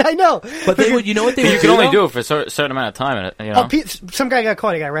 I know, But they would. You know what they would You can only though? do it for a certain amount of time. You know? Some guy got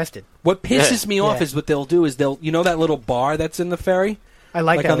caught. He got arrested. What pisses me off Yeah. is what they'll do is you know that little bar that's in the ferry? I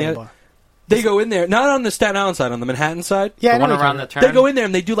like Like that on the little other- bar. They go in there, not on the Staten Island side, on the Manhattan side. Yeah, I the know one what you're around the talking turn. They go in there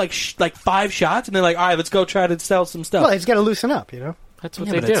and they do like 5 shots, and they're like, "All right, let's go try to sell some stuff." about. Well, he's got to loosen up, you know. That's what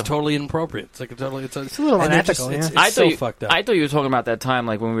yeah, they but do. it's totally inappropriate. It's like it's a little and they're unethical, It's, yeah. it's so fucked up. I thought you were talking about that time,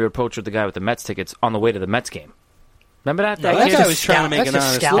 like when we were approached with the guy with the Mets tickets on the way to the Mets game. Remember that? that kid? guy just was trying to scout- make an that's just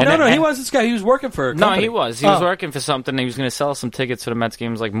honest. scouting. No, And- he was this guy. He was working for a No, company. he was. He was Oh. working for something. He was going to sell some tickets to the Mets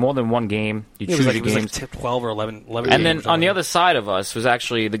games, like more than one game. You He choose was your like games. 12 or 11 And games then or on the something. other side of us was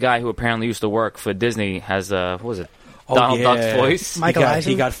actually the guy who apparently used to work for Disney. Has what was it? Oh, Donald yeah. Duck's voice. Michael he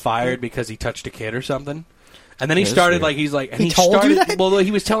Eisen? got fired because he touched a kid or something. And then he Yeah, that's started weird. like he's like and He told you started, that? Well,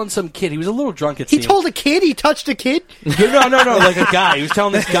 he was telling some kid. He was a little drunk. It He seemed. told a kid he touched a kid. No, like a guy. He was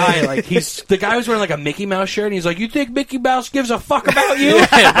telling this guy, like, the guy was wearing like a Mickey Mouse shirt, and he's like, "You think Mickey Mouse gives a fuck about you?" It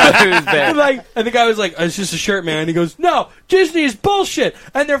was bad. and the guy was like, "It's just a shirt, man." And he goes, "No, Disney is bullshit,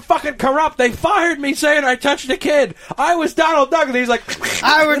 and they're fucking corrupt. They fired me saying I touched a kid. I was Donald Duck." And he's like,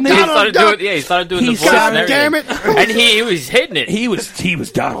 I was and He then Donald started Duck. doing, he started doing He the voice sounded- and damn everything. it. And he was hitting it. he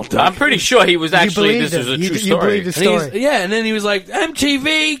was Donald Duck. I'm pretty sure he was actually. believed This was a him. You- true you story. believed his And he's- story. yeah, and then he was like,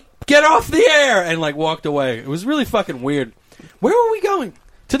 "MTV, get off the air," and like walked away. It was really fucking weird. Where were we going?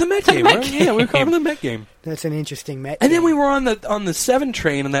 To the Met game. Met right? Yeah, we were going to the Met game. That's an interesting Met. And then game. we were on the 7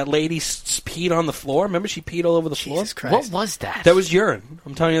 train, and that lady peed on the floor. Remember, she peed all over the floor. Jesus Christ. What was that? That was urine.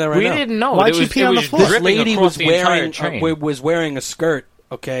 I'm telling you that right we now. didn't know. Why'd It she was, pee it on the was floor? This dripping lady across was the entire wearing train. was wearing a skirt.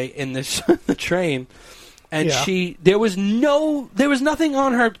 Okay, in this the train, and Yeah. there was nothing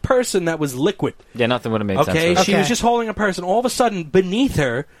on her person that was liquid. Yeah, nothing would have made Okay, sense. she Okay. was just holding a person. All of a sudden, beneath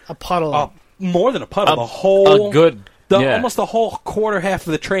her, a puddle. more than a puddle, A- the whole a good- yeah. almost the whole quarter half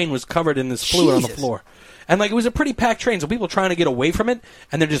of the train was covered in this fluid on the Jesus. floor. And like it was a pretty packed train, so people were trying to get away from it,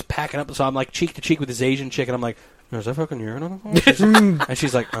 and they're just packing up. So I'm like cheek to cheek with this Asian chick, and I'm like, "Is that fucking urine on the floor?" And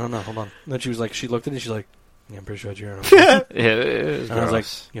she's like, "I don't know, hold on." And then she was like, she looked at it, she's like, "Yeah, I'm pretty sure it's urine on the floor." Yeah, it was And I was like,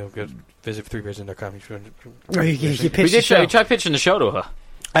 gross. good. Visit 3beersinn.com. Or you we pitched the did show. try pitching the show to her.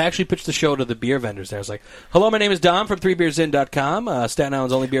 I actually pitched the show to the beer vendors there. I was like, "Hello, my name is Dom from 3beersinn.com, Staten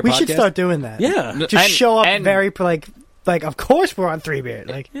Island's only beer We podcast." should start doing that. Yeah. Just And- show up and- very like. Of course, we're on 3 Beer.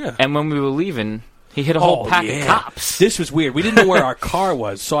 Like, Yeah. And when we were leaving, he hit a whole pack yeah. of cops. This was weird. We didn't know where our car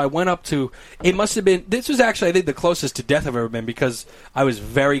was, so I went up to. It must have been. This was actually, I think, the closest to death I've ever been because I was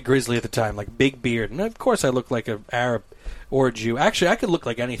very grizzly at the time, like big beard, and of course I looked like an Arab or a Jew. Actually, I could look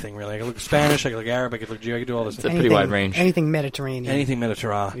like anything really. I could look Spanish. I could look Arab. I could look Jew. I could do all this. It's a pretty wide range. Anything Mediterranean. Anything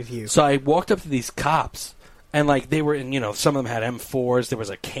Mediterranean. With you. So I walked up to these cops, and like they were in, some of them had M4s. There was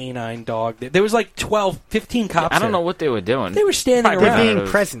a canine dog. There was like 12, 15 cops. I don't there. know what they were doing. They were standing Probably They're around. being Right.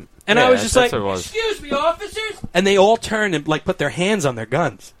 present. And Yeah, I was just like, that's what it was. "Excuse me, officers!" And they all turned and like put their hands on their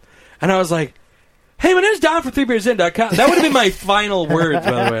guns. And I was like, "Hey, my name's Don from 3beersinn.com." That would have been my final words,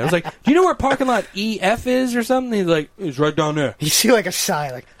 by the way. I was like, "Do you know where parking lot EF is or something?" He's like, "It's right down there." You see like a sigh,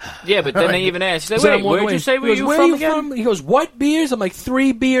 like Yeah, but then they even asked. He So said, I'm "Wait, walking where'd away. you say He were goes, you "Where from are you again?" from?" He goes, "What beers?" I'm like,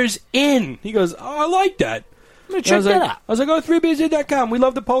 3 beers in. He goes, "Oh, I like that." Let me I check was that like, out. "Oh, 3beersinn.com. We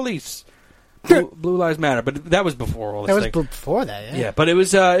love the police. Blue Lives Matter." But that was before all this that was thing. before that. Yeah. Yeah, but it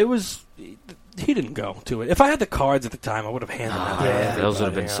was he didn't go to it. If I had the cards at the time, I would have handed them out. yeah. Those would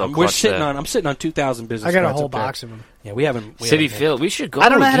have been so We're clutch sitting there. on. I'm sitting on 2,000 business. I got a cards whole up there. box of them. Yeah, we haven't. City Field. We should go I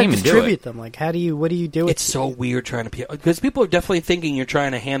don't to know a how to game and do distribute it. them. Like, what do you do? It's so weird trying to because people are definitely thinking you're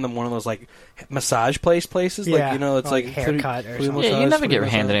trying to hand them one of those like massage places. Yeah, like it's like like haircut or something. Yeah, you never get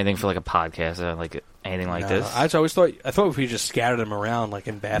handed anything. anything for like a podcast or like anything like this. I always thought if we just scattered them around like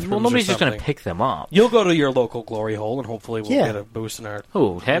in bathrooms. Well, nobody's or just going something. to pick them up. You'll go to your local glory hole and hopefully we'll get a boost in our.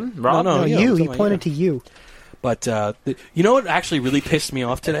 Who? Him? Rob? No, No, yeah, you. something He like pointed that. to you. But you know what actually really pissed me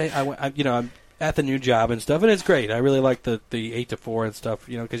off today? I'm at the new job and stuff, and it's great. I really like the 8 to 4 and stuff.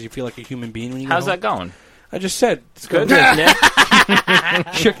 Because you feel like a human being when you. How's get home. that going? I just said it's good.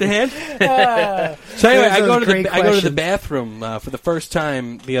 Yeah. Shook the hand. So anyway, I go to great the questions. bathroom for the first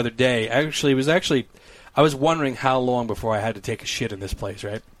time the other day. I was wondering how long before I had to take a shit in this place,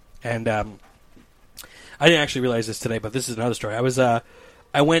 right? And I didn't actually realize this today, but this is another story.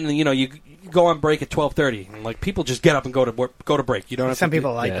 I went and you go on break at 12:30, and like people just get up and go to break. You don't have Some to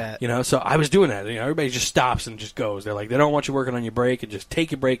people like that. So I was doing that. Everybody just stops and just goes. They're like, they don't want you working on your break, and just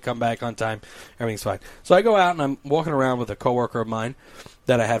take your break, come back on time. Everything's fine. So I go out and I'm walking around with a coworker of mine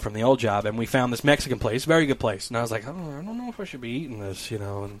that I had from the old job, and we found this Mexican place, very good place. And I was like, I don't know if I should be eating this,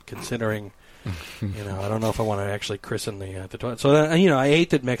 and considering, I don't know if I want to actually christen the toilet. So then, I ate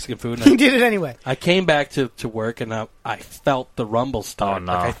the Mexican food. And You did it anyway. I came back to work, and I felt the rumble start. Oh,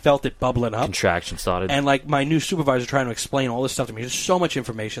 no. Like I felt it bubbling up. Contraction started. And like my new supervisor trying to explain all this stuff to me. There's so much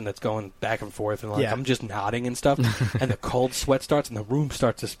information that's going back and forth, and like Yeah. I'm just nodding and stuff. And the cold sweat starts, and the room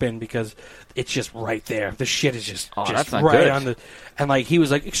starts to spin because it's just right there. The shit is just that's not right good. on the. And like he was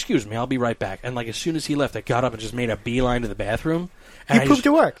like, "Excuse me, I'll be right back." And like as soon as he left, I got up and just made a beeline to the bathroom. And You pooped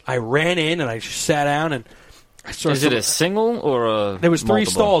to work. I ran in and I just sat down and I saw. Is it a single or a? There was 3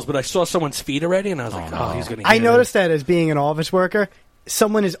 multiple? stalls, but I saw someone's feet already, and I was like, no. "Oh, he's gonna." I noticed that as being an office worker,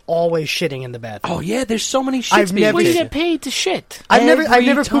 someone is always shitting in the bathroom. Oh yeah, there's so many shits I've being never Well, you taken. get paid to shit. I've never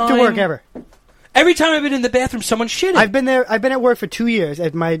every pooped to work time- ever. Every time I've been in the bathroom, someone's shitting. I've been there. I've been at work for 2 years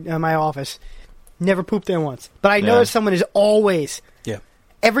at my office. Never pooped there once. But I Yeah. noticed someone is always Yeah.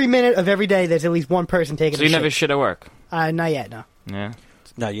 every minute of every day. There's at least one person taking. So you a never shit. shit at work. Not yet. No. Yeah.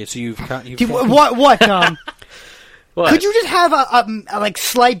 No, yeah. So you've Dude, what, Tom? What? Could you just have a like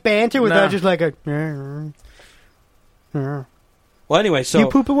slight banter without No. just like a? Well, anyway, so You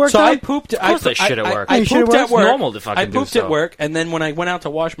poop at work, So Tom? I pooped. Of course I shit at work. I You shit at pooped work? at work. It's normal to fucking I do pooped so. at work, and then when I went out to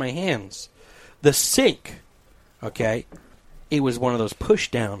wash my hands, the sink, okay, it was one of those push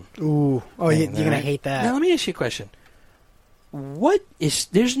down. Ooh, you're gonna hate that. Now let me ask you a question.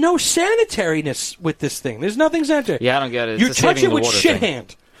 There's no sanitariness with this thing. There's nothing sanitary. Yeah, I don't get it. It's You a touch saving it the with water shit thing.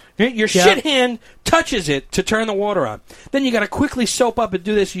 hand. Your shit hand touches it to turn the water on. Then you got to quickly soap up and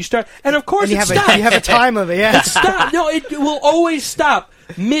do this. You start, and of course And you it have stops. you have a time limit. Yeah. Stop. No, it will always stop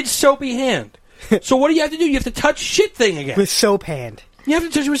mid soapy hand. So what do you have to do? You have to touch shit thing again. With soap hand. You have to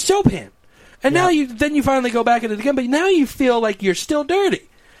touch it with soap hand. And now you finally go back at it again, but now you feel like you're still dirty.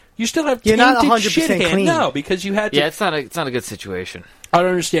 You still have You're not tainted 100% shit hand. clean. No, because you had to. Yeah, it's not a good situation. I don't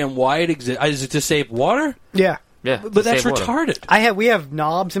understand why it exists. Is it to save water? Yeah. Yeah, But that's save water. retarded. We have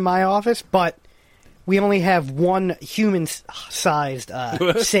knobs in my office, but we only have one human-sized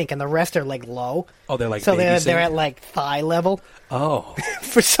sink, and the rest are like low. Oh, they're like So baby they're sink? at like thigh level Oh,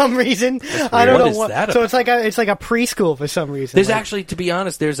 for some reason. I don't What know is what. that So about? it's like a preschool for some reason. there's Like, actually, to be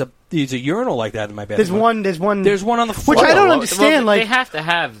honest, there's a urinal like that in my bathroom. there's one There's one on the floor. Which I don't Well, understand. they Like, have to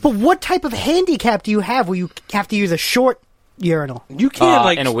have but what type of handicap do you have where you have to use a short urinal? You can't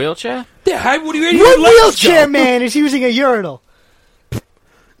like in a wheelchair. What do you? What your legs wheelchair go? man is using a urinal?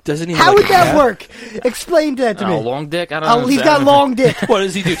 Doesn't he? How like would a that cat? work? Explain that to Oh, me. long dick. I don't know. He's got long dick. What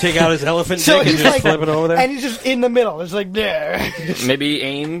does he do? Take out his elephant So dick and he's just like, flip it over there? and he's just in the middle. It's like there. Maybe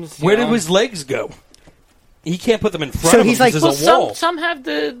Ames. Where did his legs go? He can't put them in front So of him. he's like- There's Well, a wall. some have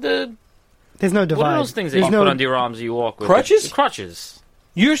the There's no divide. what are those things that There's you no, put under your arms that you walk with? Crutches? The crutches.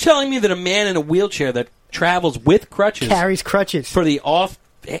 You're telling me that a man in a wheelchair that travels with crutches carries crutches. for the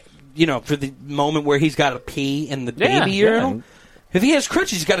for the moment where he's got to pee in the Yeah, baby yeah. urinal. If he has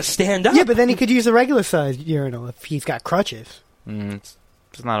crutches, he's got to stand up. Yeah, but then he could use a regular sized urinal if he's got crutches. It's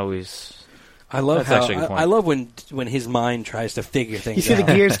not always. I love That's how actually a good point. I love when his mind tries to figure things You see the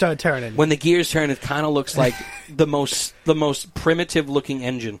out. gears start turning. When the gears turn, it kind of looks like the most primitive looking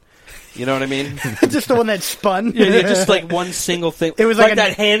engine. You know what I mean? Just the one that spun. Yeah, just like one single thing. It was like a-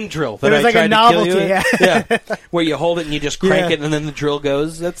 that hand drill. That it was I like a tried to kill you novelty, with. Yeah, where you hold it and you just crank Yeah. it, and then the drill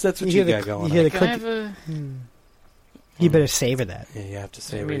goes. That's what you hear got the, going you hear on. the Can I click. have a You better savor that. Yeah, you have to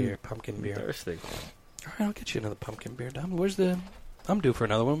savor your pumpkin beer. thirsty? All right, I'll get you another pumpkin beer, Dom. I'm due for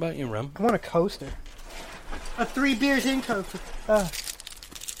another one. What about you, Rum? I want a coaster. A 3 beers in coaster.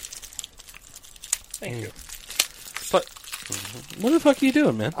 Thank you. But What the fuck are you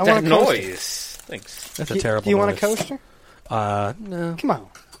doing, man? I that want a coaster. noise. Thanks. That's a terrible Do you want a noise. coaster? No. Come on,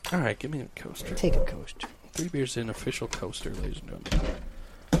 All right, give me a coaster. take a coaster. 3 beers in official coaster, ladies and gentlemen.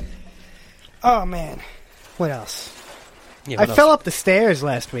 Oh man, what else? Yeah, I what else? fell up the stairs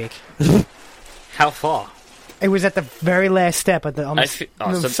last week. How far? It was at the very last step at the, on the, I fe-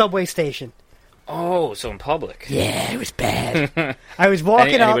 on the so- subway station. Oh, so in public. Yeah, it was bad. I was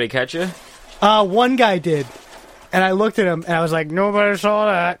walking Anybody catch you? up. One guy did, and I looked at him and I was like, "Nobody saw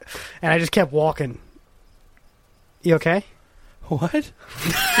that," and I just kept walking. You okay? What?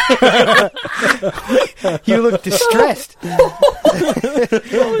 You look distressed.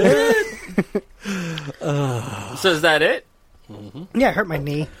 So is that it? Yeah, it hurt my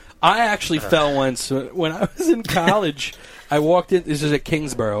knee. I actually fell once when I was in college. I walked in. This is at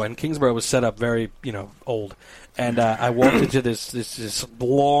Kingsborough, and Kingsborough was set up very, old. And I walked into this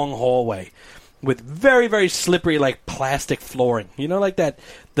long hallway with very, very slippery, like plastic flooring. You know, like that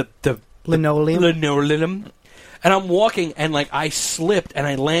the Linoleum. linoleum. And I'm walking, and like I slipped, and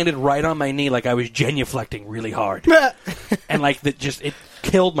I landed right on my knee, like I was genuflecting really hard, and like it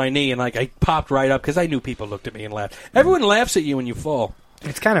killed my knee, and like I popped right up because I knew people looked at me and laughed. Everyone laughs at you when you fall.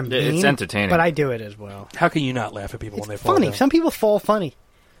 It's kind of mean. It's entertaining. but I do it as well. How can you not laugh at people It's when they fall? funny. down? Some people fall funny.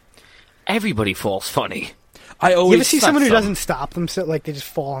 Everybody falls funny. I You always ever see not someone who some. doesn't stop them, so like they just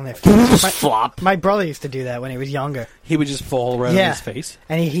fall on their face? Flop. My brother used to do that when he was younger, he would just fall right on Yeah. his face.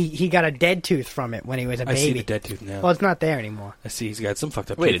 and he got a dead tooth from it when he was a I see baby. the dead tooth now. Well, it's not there anymore. I see he's got some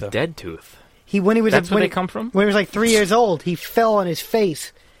fucked up Wait, teeth. a though. dead tooth. When he was That's where when they he- come from? When he was like 3 years old, he fell on his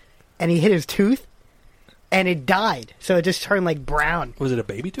face, and he hit his tooth, and it died. So it just turned like brown. Was it a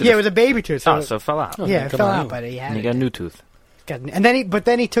baby tooth? Yeah, it was a baby tooth. So, So it fell out. yeah, it come fell on. out, but he had And you it. got a new tooth. And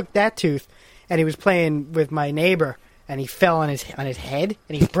then he took that tooth, and he was playing with my neighbor, and he fell on his head,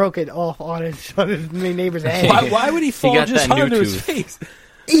 and he broke it off on his my neighbor's head. Why would he fall got just that new onto his tooth. face?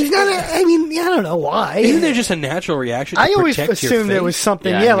 He's not. I mean, I don't know why. Isn't there just a natural reaction? To I always protect your assumed there face? was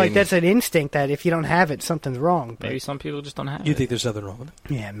something. Yeah, Yeah, I like mean- that's an instinct that if you don't have it, something's wrong. But Maybe some people just don't have You it. think there's something wrong with it?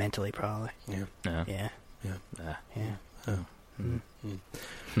 yeah, mentally probably. Yeah. Yeah. Yeah, Yeah. yeah.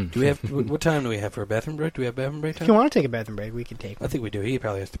 Do we have? What time do we have for a bathroom break? Do we have bathroom break If time? you want to take a bathroom break, we can take I one. think we do. He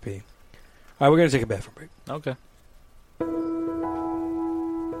probably has to pee. All right, we're gonna take a bathroom break. Okay.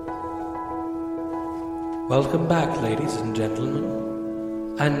 Welcome back, ladies and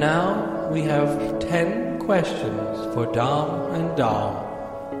gentlemen. And now we have 10 questions for Dom and Dom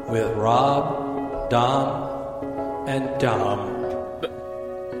with Rob, Dom, and Dom.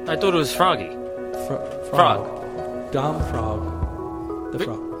 I thought it was Froggy. Frog. Dom Frog. The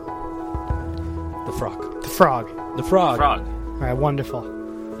frog. The frog. The frog. The frog. Frog. All right, wonderful.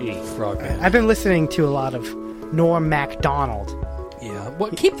 E. Frog man. I've been listening to a lot of Norm Macdonald. Yeah.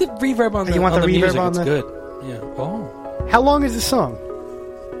 Well, keep the reverb on the You want on the reverb music. on it's the- good. Yeah. Oh. How long is the song?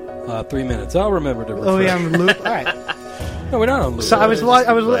 3 minutes. I'll remember to refresh. Oh, yeah, on loop. All right. No, we're not on loop. So I've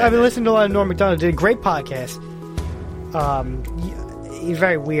been listening to a lot of Norm Macdonald. Did a great podcast. He's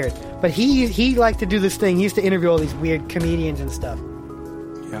very weird, but he liked to do this thing. He used to interview all these weird comedians and stuff.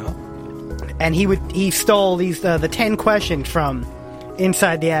 Yeah. And he stole these the 10 questions from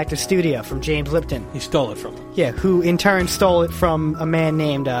Inside the Actor Studio from James Lipton. He stole it from him. Yeah, who in turn stole it from a man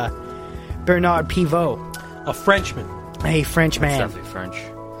named Bernard Pivot, A Frenchman. a French It's man. definitely French.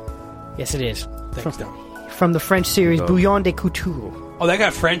 Yes, it is. Thanks, Dom. From the French series Pivot. Bouillon de Couture. Oh, that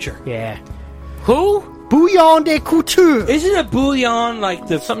got Frencher. Yeah. Who? Bouillon de Couture! Isn't a bouillon like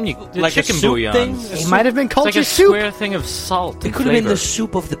the Something you... The like chicken a soup bouillon. thing? It might have been It's like culture a soup square thing of salt. It could have been the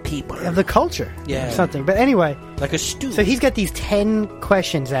soup of the people. of the culture. Yeah. Or something. But anyway, Like a stew. so he's got these 10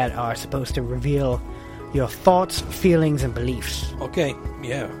 questions that are supposed to reveal your thoughts, feelings, and beliefs. Okay,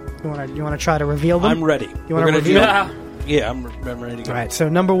 yeah. You want to try to reveal them? I'm ready. You wanna We're gonna reveal? do- Yeah, I'm ready to go. All right. So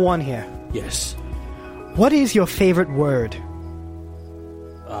number 1 here. Yes. What is your favorite word?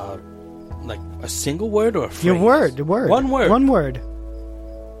 Like a single word or a phrase? Your word. The word. One word. One word.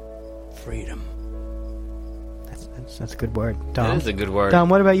 Freedom. That's a good word. That Dom. is a good word. Dom,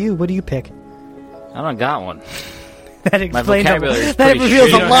 what about you? What do you pick? I don't got one. That explains vocabulary is that pretty reveals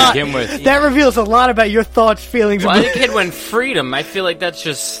shitty a to lot. begin with. That reveals a lot about your thoughts, feelings, Well, and I think it went freedom. I feel like that's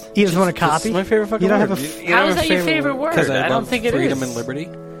just... You just want to That's copy? my favorite fucking You don't word. have a. You don't How have is a that your favorite word? Because I don't love think it is. freedom and liberty.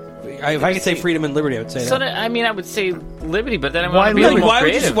 If I could say freedom and liberty, I would say So that. that, I mean, I would say liberty, but then I Why want to be a little liberty? more Why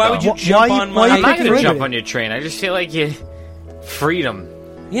would you- creative. why would you though. jump why on you- my- why you I'm not picking going to jump liberty? on your train. I just feel like you... Freedom.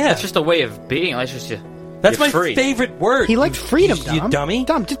 Yeah. That's just a way of being. That's just you. That's you're my free. favorite word. He likes freedom, You Dom. dummy.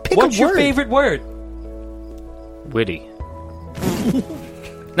 Dom, just pick What's a your word. favorite word? Witty.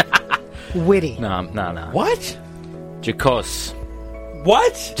 Witty. No. What? Jocose.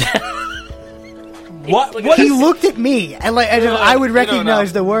 What? What? Like What He is? looked at me, and I would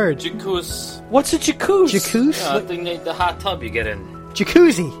recognize the word. Jacuzzi. What's a jacuzzi? Jacuzzi? The hot tub you get in.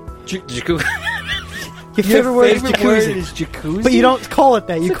 Jacuzzi. Jacuzzi. Your favorite word is favorite word jacuzzi. is jacuzzi. But you don't call it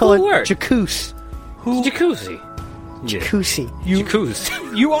that. You a call cool it word. jacuzzi. Jacuzzi. Jacuzzi.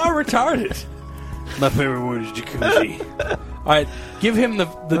 Jacuzzi. You are retarded. My favorite word is jacuzzi. All right, give him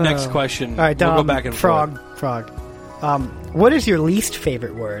the next question. All right, Dom, we'll go back and frog. forth. Frog. What is your least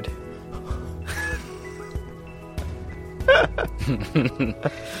favorite word?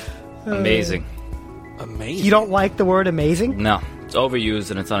 Amazing. Amazing. You don't like the word amazing? No, it's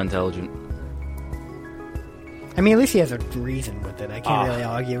overused and it's unintelligent. I mean, at least he has a reason with it. I can't Ah. really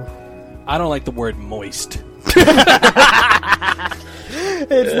argue. I don't like the word moist.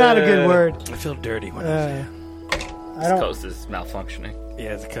 It's not a good word. I feel dirty when I say it. I don't. Coast is malfunctioning.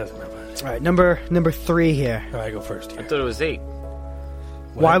 Yeah, it's because of my All right, number 3 here. All right, I go first I here. thought it was 8.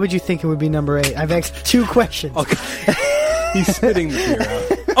 Why would you think it would be number 8? I've asked 2 questions. Okay. He's spitting the beer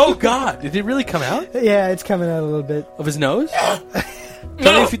out. Oh, God. Did it really come out Yeah, it's coming out a little bit. of his nose?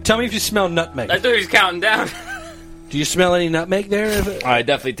 No! Tell me if you smell nutmeg. I thought he was counting down. Do you smell any nutmeg there? I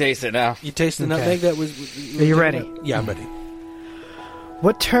definitely taste it now. You taste the Okay. nutmeg that was... Are you ready? Yeah, I'm ready.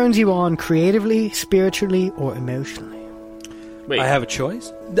 What turns you on creatively, spiritually, or emotionally? Wait, I have a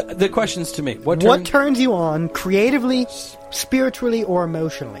choice? The question's to me. What turns you on creatively, spiritually, or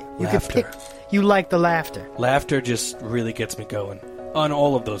emotionally? You Laughter. could pick. You like the laughter. Laughter just really gets me going on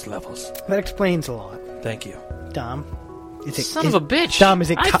all of those levels. That explains a lot. Thank you. Dom, is it Son of a bitch. Dom, is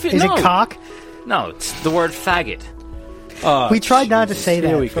it I feel- is no. it cock? No, it's the word faggot. We tried not to Jesus. say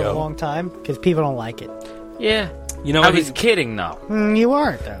Here we that for a go. long time because people don't like it. Yeah. You know I what? was kidding, though. You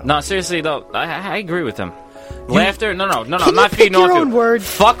aren't though. No, seriously, though, I agree with him. Laughter? No, Can I'm you not pick feeding off your you. own word?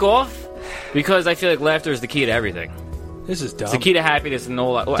 Fuck off. Because I feel like laughter is the key to everything. This is dumb. It's the key to happiness and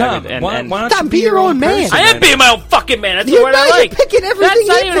all that. Tom, why don't Tom, you be your own man. person, I am being my own fucking man. That's the You're word I not, like. you're picking everything That's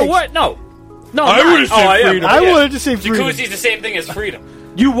not he even a picks. word. No. No, I I'm not. would've said I am. freedom. I Yeah. wanted to say freedom. Jacuzzi's the same thing as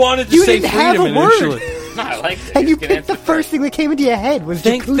freedom. You wanted to You say didn't have freedom a word. initially. No, I like it. And you Just picked the answer first thing that came into your head was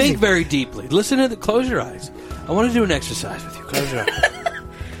Think jacuzzi. very deeply. Listen to the... Close your eyes. I want to do an exercise with you. Close your eyes.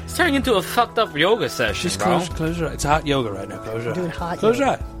 It's turning into a fucked up yoga session, Just bro. close your eyes. It's hot yoga right now. Close your eyes. Doing hot Close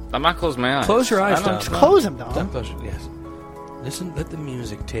yoga. your eyes. I'm not closing my eyes. Close your eyes, I don't- Tom. Just close them, Dom. Don't close your... Yes. Listen, let the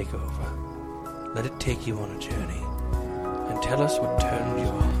music take over. Let it take you on a journey. And tell us what turned you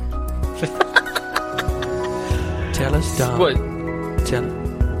on. Tell us, Dom. What?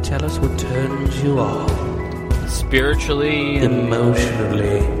 Tell us what turns you on. Spiritually and...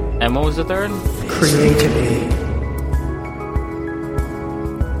 Emotionally. And what was the third? Creatively.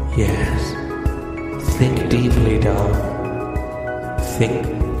 Yes. Think deeply, Dom. Think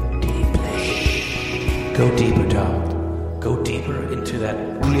deeply. Go deeper, Dom. Go deeper into that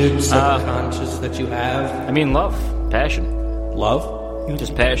weird subconscious that you have. I mean, love. Passion. Love?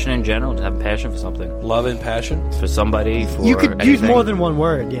 Just passion in general. To have passion for something. Love and passion? For somebody, for You could use anything. more than one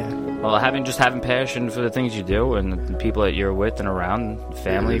word, yeah. Well, having passion for the things you do and the people that you're with and around,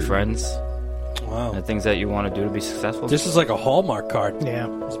 family, friends, Wow. the things that you want to do to be successful. This is like a Hallmark card. Yeah.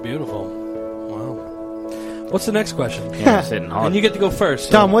 It's beautiful. Wow. What's the next question? Yeah, I'm sitting hard. And you get to go first.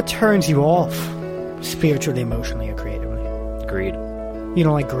 so- Dom, what turns you off spiritually, emotionally, or creatively? Greed. You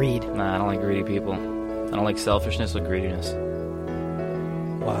don't like greed. Nah, I don't like greedy people. I don't like selfishness or greediness.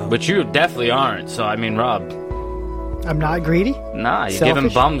 Wow. But you definitely aren't. So I mean, Rob, I'm not greedy. nah, you give them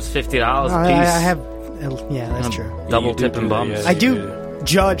Selfish? bums $50 a I piece. have. Yeah, that's true. Double You do tipping do that, bums. yeah. I do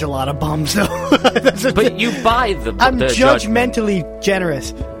judge a lot of bums, though. That's the But thing. you buy the. I'm the judgment. judgmentally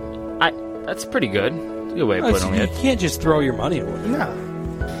generous. That's pretty good. It's a good way of Oh, putting you it. can't just throw your money away. No.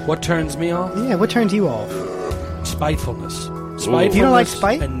 What turns me off? Yeah, what turns you off? Spitefulness. Spitefulness. You don't like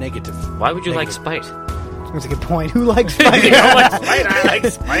spite? And negative. Why would you like Negative. spite? That's a good point. Who likes spite? You don't like spite? I like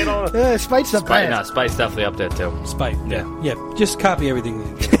spite. Spite's not Spite, bad. no, spite's definitely up there too. Spite. Yeah. Yeah. Just copy everything.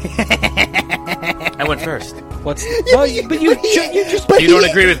 That you I went first. What's? Well, but you just. But You don't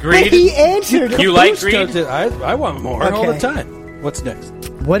agree with greed? But he answered. You like greed? I want more all the Okay. time. What's next?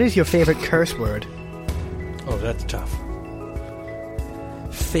 What is your favorite curse word? Oh, that's tough.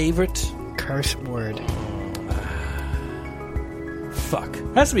 Favorite? Curse word. Fuck.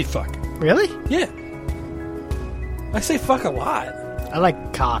 Has to be fuck. Really? Yeah. I say fuck a lot. I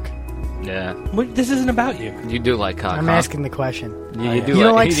like cock. Yeah, This isn't about you. you do like cock. I'm huh? asking the question. You do You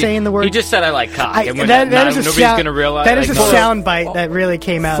don't like he- saying the word- He just said I like cock. I, and when that is a nobody's sound. gonna realize that is like, a no. sound bite that really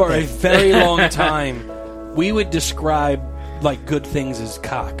came out For there. a very long time, we would describe like good things as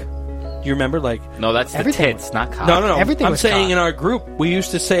cock. Do you remember? Like, No, that's the Everything. tits, not cock. no. Everything I'm was saying cock. in our group, we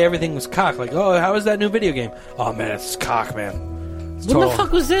used to say everything was cock. Like, oh, how is that new video game? Oh man, it's cock, man. What the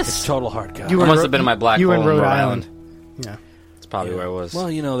fuck was It's this? total hard guy. You I were must in have been in my black you were hole in Rhode Island. Yeah. That's probably where it was. Well,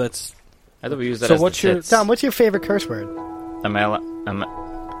 that's... I thought we used that So as what's the your- tits. Tom, what's your favorite curse word? Am I allowed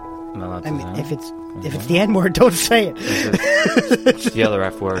to I mean, know? if it's the N word, don't say it. It's the other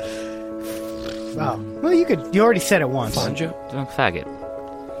F word. Oh, well, you could. You already said it once. Fanja? Faggot.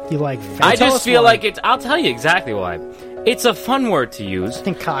 You like? I Tell just us feel why. like it's... I'll tell you exactly why. It's a fun word to use. I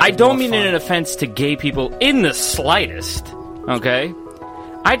think cock I is don't more mean fun. it in offense to gay people in the slightest. Okay?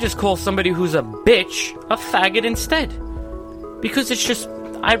 I just call somebody who's a bitch a faggot instead. Because it's just...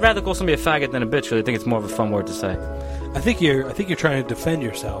 I'd rather call somebody a faggot than a bitch because I think it's more of a fun word to say. I think you're trying to defend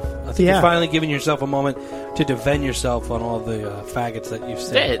yourself. I think Yeah. you're finally giving yourself a moment to defend yourself on all the faggots that you've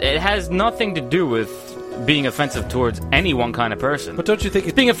said. It has nothing to do with being offensive towards any one kind of person. But don't you think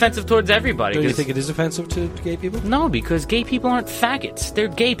It's being offensive towards everybody. don't you 'cause- think it is offensive to gay people? No, because gay people aren't faggots. They're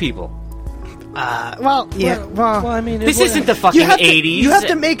gay people. Well, yeah. Well, I mean, This isn't the fucking you have to, 80s. You have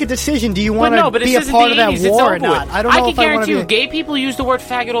to make a decision. Do you But want no, to but be this a isn't part the of 80s. that It's war or over not? with. I don't know can if I want guarantee to you, gay people use the word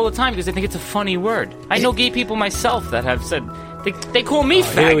faggot all the time because they think it's a funny word. I know gay people myself that have said they call me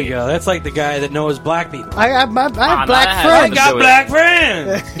faggot. Here we go. That's like the guy that knows black people. I have no, black that has friends. nothing to do with it.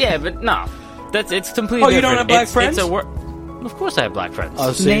 friends. Yeah, but no, it's completely. Oh, you different. don't have black It's friends? a word. Of course, I have black friends.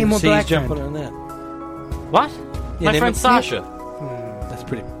 Oh, see, Name a see, black he's jumping friend. on that. What? Yeah, My name friend it- Sasha. That's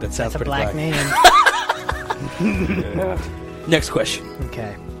pretty. That sounds That's a pretty black name. Next question.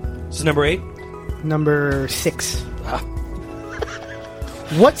 Okay. This is number 8. Number 6. Ah.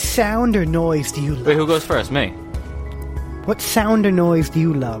 What sound or noise do you love? Wait, who goes first? Me. What sound or noise do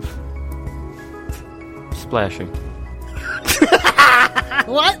you love? Splashing.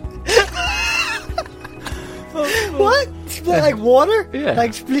 What? What? Like water? Yeah.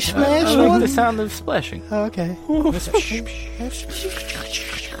 Like splish splash I like water? the sound of splashing. Oh, okay.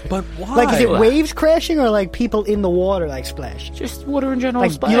 But why? Like, is it waves crashing or like people in the water like splash? Just water in general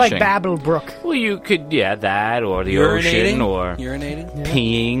Like splashing. you like Babel Brook? Well, you could, that, or the urinating? ocean, or urinating?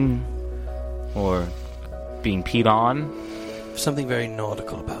 peeing, or being peed on. Something very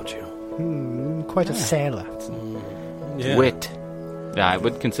nautical about you. Quite a sailor. Yeah. Wit. Yeah, I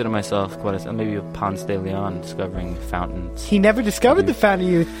would consider myself quite maybe a Ponce de Leon discovering fountains. He never discovered the Fountain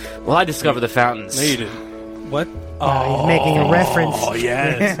of Youth. Well, I discovered the fountains. No, you didn't. What? He's making a reference. Oh,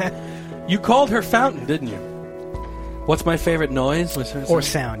 yes. You called her fountain, didn't you? What's my favorite noise? What's her Or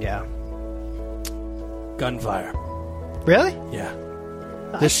sound, yeah. gunfire. Really? Yeah.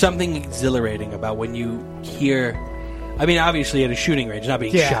 There's something exhilarating about when you hear... I mean, obviously at a shooting range, not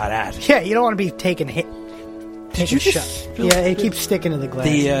being Yeah. shot at. Yeah, you don't want to be taking hit. Take you a just shot. feel- Yeah, it keeps sticking to the glass.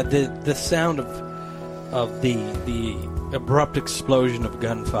 The sound of the abrupt explosion of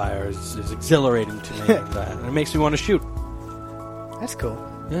gunfire is exhilarating to me. And it makes me want to shoot. That's cool.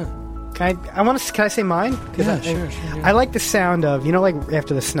 Yeah. Can I say mine? 'Cause Yeah, I, sure. I like the sound of, like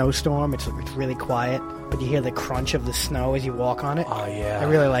after the snowstorm, it's really quiet, but you hear the crunch of the snow as you walk on it. Oh, yeah. I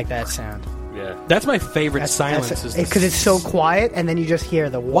really like that sound. Yeah. That's my favorite silence. Because it's so quiet, and then you just hear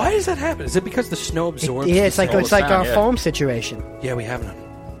the. Why does that happen? Is it because the snow absorbs? Yeah, it's the like sound? it's like sound, our yeah. foam situation. Yeah, we have none.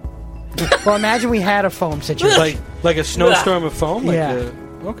 Well, imagine we had a foam situation. like a snowstorm of foam. Like Yeah.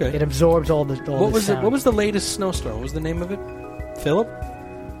 okay. It absorbs all the. What was it? sound. What was the latest snowstorm? What was the name of it? Philip?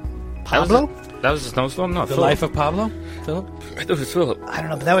 Pablo? That was a snowstorm? No, The Philip. Life of Pablo? Philip? I thought it was Philip. I don't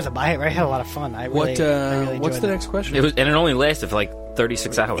know, but that was I had a lot of fun. I really, What? I really What's enjoyed the it. next question? And it only lasted for like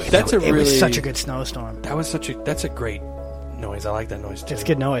 36 hours. That's a It really. was such a good snowstorm. That's a great noise. I like that noise too. It's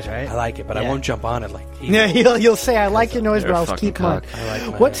good noise, right? I like it, but I Yeah. won't jump on it like. Yeah, you'll say I like your noise, You're but a I'll fucking keep mine. cock. I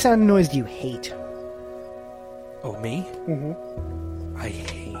like my- What sound and noise do you hate? Oh, me? Mm-hmm. I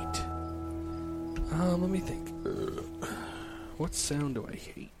hate. Let me think. What sound do I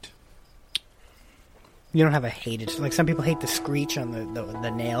hate? You don't have a hated, like some people hate the screech on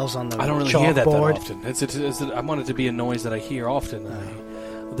the nails on the I don't really hear that chalkboard. often. I want it to be a noise that I hear often.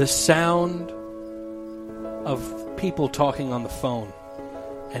 The sound of people talking on the phone,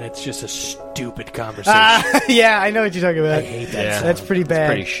 and it's just a stupid conversation. Yeah, I know what you're talking about. I hate that. Yeah. sound. That's pretty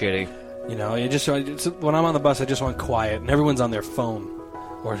bad. It's pretty shitty. You know, when I'm on the bus, I just want quiet, and everyone's on their phone,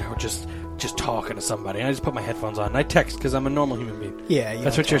 or just talking to somebody. And I just put my headphones on, and I text because I'm a normal human being. Yeah,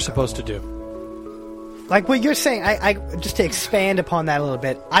 That's what you're supposed to do. Like what you're saying, I just to expand upon that a little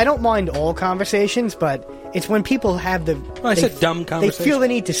bit. I don't mind all conversations, but it's when people have the. I said dumb They conversation. feel the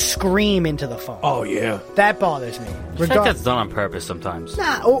need to scream into the phone. Oh yeah. That bothers me. I think that's done on purpose sometimes.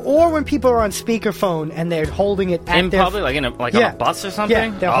 Nah, or when people are on speakerphone and they're holding it at In their public, like on Yeah. a bus or something?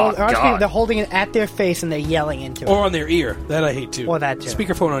 Yeah, they're, oh, God. they're holding it at their face and they're yelling into it. Or on their ear. That I hate too. Or that too.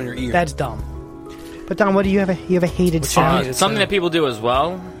 Speakerphone on your ear. That's dumb. But Don, what do you have? You have a hated sound? hated Something sound? that people do as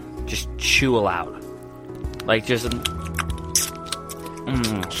well, just chew aloud. Like just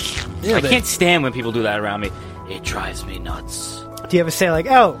Yeah, I can't stand when people do that around me. It drives me nuts. Do you ever say like,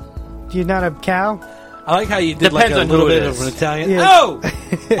 "Oh, you're not a cow"? I like how you did Depends like a on little who it bit is. of an Italian. Yeah. Oh!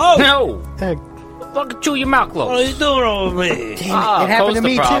 Oh! No! Uh, Fucking chew your mouth closed. What are you doing over me? Ah, it happened to coaster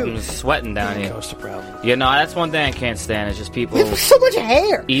me problems. Sweating down here. Coaster problem. Yeah, no, that's one thing I can't stand. It's just people. There's so much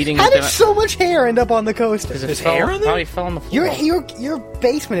hair. Eating How with did them- so much hair end up on the coaster? There's hair on there? Probably fell on the floor. Your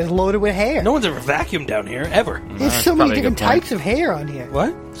basement is loaded with hair. No one's ever vacuumed down here, ever. There's That's so many probably a different good point. types of hair on here.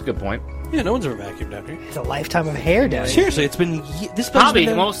 What? That's a good point. Yeah, no one's ever vacuumed down here. There's a lifetime of hair down here. Seriously, it's been... This place Probably has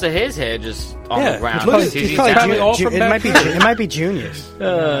been most of his hair just on Yeah, the ground. it's probably- He's it's eating probably sandwich. all from it back might be then. it might be juniors.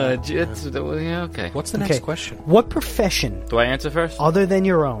 Yeah, okay. What's the Okay. next question? What profession Do I answer first? other than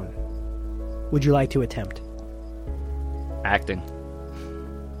your own would you like to attempt? Acting.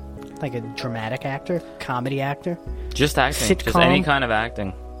 Like a dramatic actor, comedy actor, Just acting. Just Sitcom? any kind of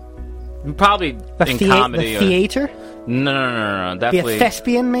acting. Probably the, in thea- comedy. the theater, No. be Definitely. a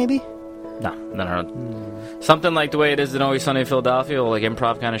thespian maybe. No. Something like the way it is in Always Sunny in Philadelphia, or like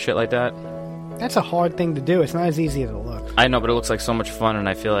improv kind of shit like that. That's a hard thing to do. It's not as easy as it looks. I know, but it looks like so much fun, and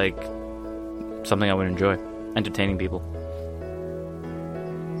I feel like something I would enjoy. Entertaining people.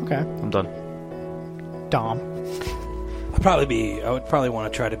 Okay, I'm done. Dom. I would probably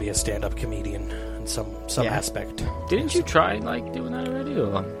want to try to be a stand-up comedian in some Yeah. aspect. Didn't you try like doing that already?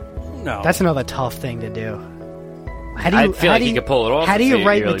 Or? No. That's another tough thing to do. How do I you, feel how like do you could pull it off. How do if you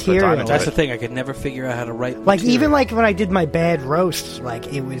write really put time material? into That's it. the thing. I could never figure out how to write. Like material. even like when I did my bad roasts, like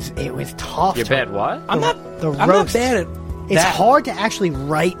it was tough. You're to- bad. What? I'm not. The I'm not roast. bad at. It's that. hard to actually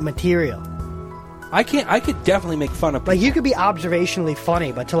write material. I can't. I could definitely make fun of. Like people. you could be observationally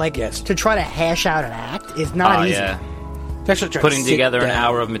funny, but to like Yes. to try to hash out an act is not Oh easy. yeah. Actually try to Putting sit together an down.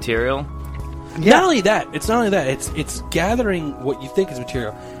 hour of material. Yeah. Not only that, it's not only that. It's gathering what you think is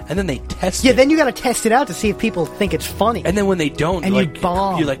material, and then they test Yeah, it. then you got to test it out to see if people think it's funny. And then when they don't, And you you like,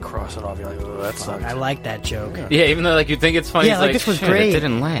 bomb. You like cross it off. You're like, oh, that sucked. I like that joke. Yeah, Yeah, even though like you think it's funny, it's like this was shit, great. It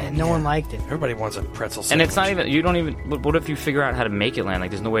didn't land. No one liked it. Everybody wants a pretzel And sandwich. it's not even. You don't even. What if you figure out how to make it land? Like,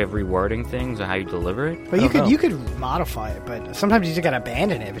 there's no way of rewording things or how you deliver it. But you don't know. could modify it, but sometimes you just got to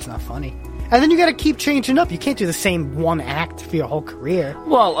abandon it if it's not funny. And then you got to keep changing up. You can't do the same one act for your whole career.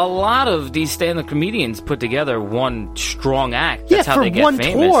 Well, a lot of these stand-up comedians put together one strong act. That's Yeah, how for they get one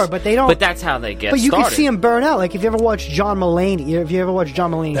famous. tour, but they don't- But that's how they get But you started. could see him burn out. Like if you ever watched John Mulaney, if you ever watched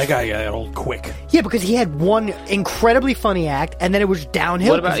John Mulaney, That guy got old quick. yeah, because he had one incredibly funny act, and then it was downhill.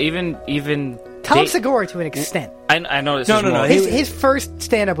 What about 'cause even Tom Dave- Segura to an extent? I know this No, is no, no, more- he- His first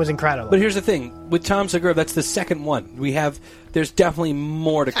stand-up was incredible. But here's the thing with Tom Segura, that's the second one. There's definitely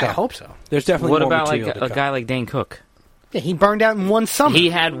more to come. I hope so. There's definitely What more about like material to a come. guy like Dane Cook? Yeah, he burned out in one summer. He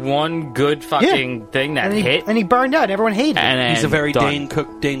had one good fucking thing that and he, hit, and he burned out. Everyone hated him. and He's a very done.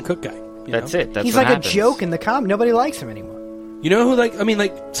 Dane Cook guy. you That's know? it. That's He's what like happens. a joke in the comedy. Nobody likes him anymore. You know who like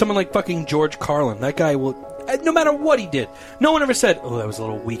someone like fucking George Carlin. That guy will no matter what he did. No one ever said, "Oh, that was a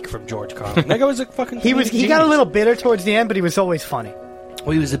little weak from George Carlin." That guy was a fucking He got a genius. little bitter towards the end, but he was always funny.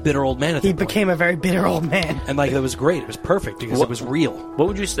 Well, he was a bitter old man at He that point. became a very bitter old man. And like it was great. It was perfect because What- it was real. What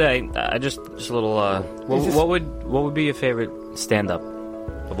would you say? Just a little. What would be your favorite stand-up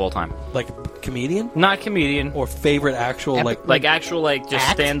of all time? Like comedian Not comedian, or favorite actual Ep- like like actual like just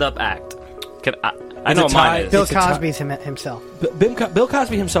Act? stand-up act. I It's know a what tie. mine is. Bill It's a tie. Cosby's himself. Bill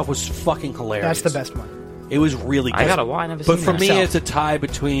Cosby himself was fucking hilarious. That's the best one. It was really good. I gotta watch. I never But seen for that. me, Himself. it's a tie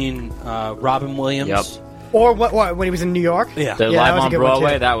between Robin Williams. Yep. Or what when he was in New York? Yeah. The Yeah, that live was a on good one,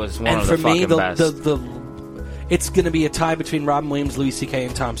 Broadway, too. that was one And of for the me, fucking best. it's going to be a tie between Robin Williams, Louis C.K.,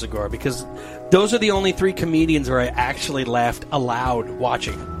 and Tom Segura because those are the only three comedians where I actually laughed aloud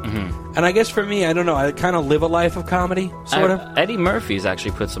watching. Mm-hmm. And I guess for me, I don't know, I kind of live a life of comedy, sort of. Eddie Murphy's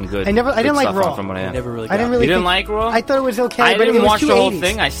actually put some good. I didn't good like stuff Raw. on from what I I never really. I didn't got really You didn't think- like Raw? I thought it was okay, I but didn't it was watch too the whole 80s.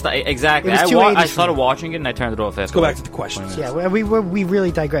 thing. Exactly. It was I, too I 80s for started me. watching it and I turned it off. Let's go back to the questions. Yeah, we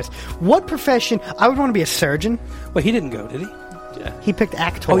really digress. What profession? I would want to be a surgeon. Well, he didn't go, did he? He picked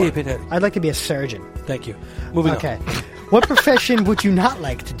actor. Oh, yeah, he picked actor. I'd like to be a surgeon. Thank you. Moving Okay. What profession would you not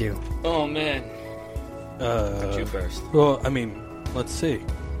like to do? Oh man. on. You first. Well, I mean, let's see.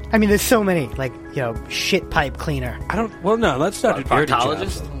 I mean, there's so many, like, shit pipe cleaner. I don't. Well, no, let's not do dirty Proctologist?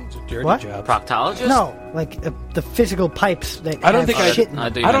 jobs. It's a dirty What? job. Proctologist? No, like the physical pipes that I don't have think I. shit in I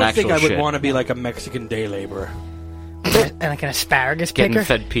them. do I don't an think I actual would shit. want to be like a Mexican day laborer. And like an asparagus Getting picker.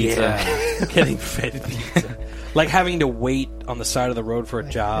 fed pizza. Yeah. Getting fed pizza. Like having to wait on the side of the road for a I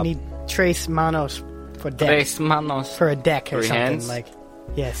job. need tres manos for deck. Tres manos. For a deck or Three something. hands? Like,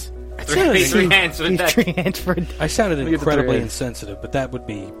 yes. Three hands with that. 3 hands for. I sounded at the incredibly three. insensitive, but that would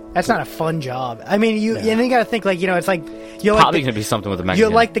be. That's not a fun job. I mean, and then you got to think like it's like you're Probably like gonna be something with the Mexican.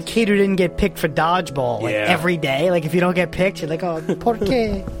 you're like the kid who didn't get picked for dodgeball like Yeah. every day. Like if you don't get picked, you're like, oh, por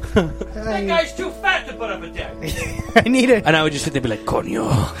qué? That guy's too fat to put up a deck. I need a. And I would just sit there and be like, coño.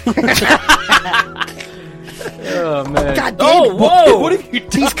 Oh man! God damn Oh it. whoa! What have you done?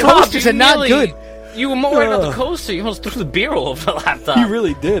 These coasters are not good. You were more worried about the coaster. You almost threw the beer all over the laptop. You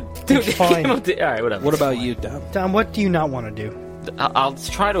really did. Dude, It's fine. all right, whatever. What about you, Dom? Tom, what do you not want to do? I'll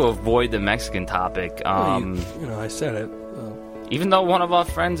try to avoid the Mexican topic. You know, I said it. Even though one of our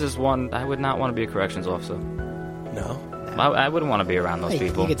friends is one, I would not want to be a corrections officer. No. I wouldn't want to be around those Hey,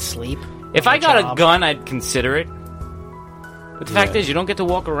 people. you could sleep. If on I the got job. a gun, I'd consider it. But the fact Yeah. is, you don't get to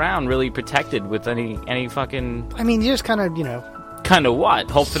walk around really protected with any fucking I mean, you just kind of kind of what.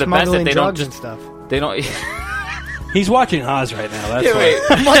 Hope for the best that smuggling they don't drugs just and stuff. they don't. He's watching Oz right now. That's Yeah, why. wait.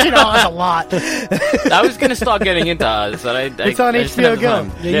 I'm watching Oz a lot. I was gonna start getting into Oz, but It's on I just HBO didn't have the Go.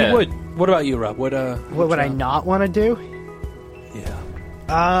 time. Yeah, you would. What about you, Rob? What What would I not want to do?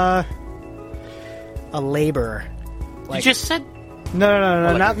 Yeah. A laborer. You just said No,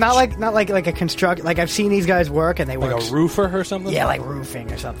 like not like a construct. Like I've seen these guys work, and they Like work. a roofer or something? Yeah, like roofing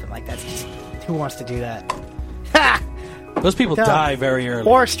or something like that. Who wants to do that? Ha! Those people Dumb. die very early.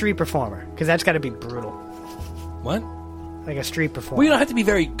 Or a street performer, because that's got to be brutal. What? Like a street performer. Well, you don't have to be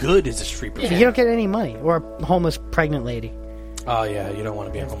very good as a street performer. You don't get any money. Or a homeless pregnant lady. Oh, yeah, you don't want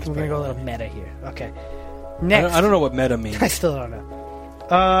to be a homeless We're gonna go a person. little meta here. Okay. I Next. don't know what meta means. I still don't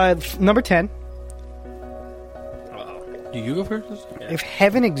know. Number 10. Do you go first? If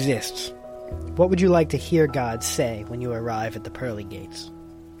heaven exists, what would you like to hear God say when you arrive at the pearly gates?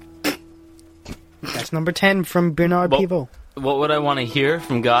 That's number 10 from Bernard Well, Pivot. what would I want to hear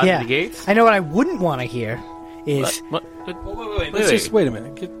from God Yeah. at the gates? I know what I wouldn't want to hear is... What? Wait. Wait. Just wait a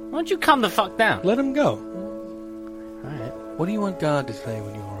minute. Why don't you calm the fuck down? Let him go. Alright. What do you want God to say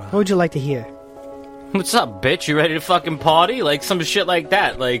when you arrive? What would you like to hear? What's up, bitch? You ready to fucking party? Like some shit like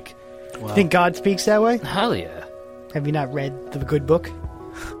that. Like, You think God speaks that way? hell yeah. Have you not read the good book?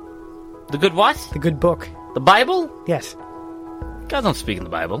 The good what? The good book. The Bible? Yes. God don't speak in the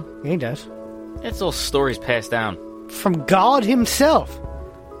Bible. He does. It's all stories passed down. From God himself.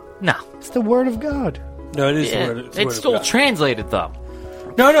 No. It's the word of God. No, it is Yeah, the word. It's, the word it's of still God. translated though.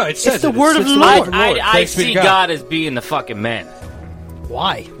 No, it says It's the it. word of it's the the Lord. word of the I Thanks be to see God as being the fucking man.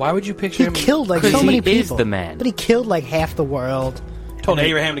 Why? Why would you picture He him? killed like 'Cause so many he people. is the man. But he killed like half the world. told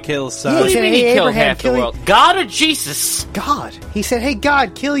Abraham to kill his son. Yeah, What do you said, mean "Hey, he killed Abraham, half the kill world? God or Jesus? God. He said, hey,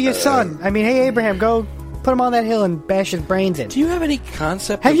 God, kill your son. I mean, hey, Abraham, go put him on that hill and bash his brains in. Do you have any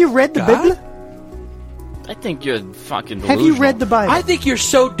concept? Have of you read the God? Bible? I think you're fucking delusional. Have you read the Bible? I think you're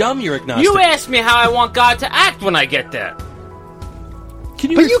so dumb. You're agnostic. You asked me how I want God to act when I get there.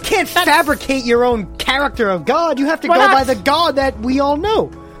 Can But you can't fabricate your own character of God. You have to Why go not? by the God that we all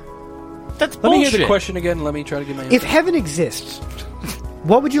know. That's Let bullshit. me hear the question again. Let me try to get my answer. If heaven exists,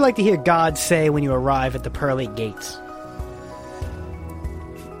 what would you like to hear God say when you arrive at the pearly gates?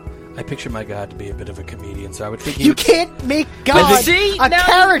 I picture my God to be a bit of a comedian, so I would think he You would, can't make God See? a now,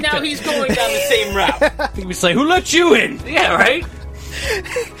 character. now he's going down the same route. he would say, "Who let you in, Yeah, right?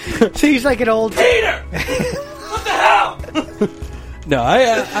 So he's like an old... Peter? What the hell?" No,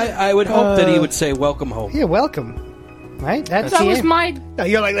 I would hope that he would say, "Welcome home." You're welcome. Right? That's That the was end. my... No,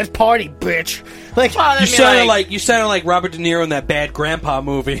 you're like, let's party, bitch. Like, Well, I You mean, sounded like Robert De Niro in that Bad Grandpa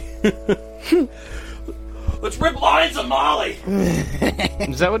movie. Let's rip lines of Molly.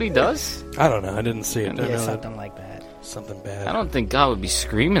 Is that what he does? I don't know. I didn't see it. I yeah, know something like that. something bad. I don't think God would be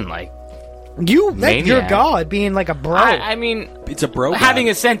screaming like... You're Maniac. God being like a bro. I mean... It's a bro. having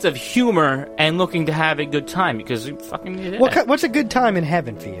God. a sense of humor and looking to have a good time because you fucking need What's a good time in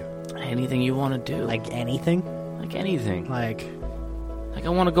heaven for you? anything you want to do, Like anything? like anything. Like Like I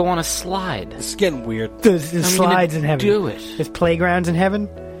want to go on a slide. It's getting weird. there's I'm slides gonna in heaven. do it. There's playgrounds in heaven.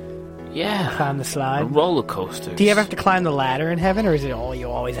 Yeah, Climb the a slide. roller coaster. Do you ever have to climb the ladder in heaven, or is it all you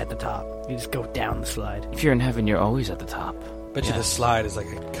always at the top? You just go down the slide. If you're in heaven, you're always at the top. Bet you the slide is like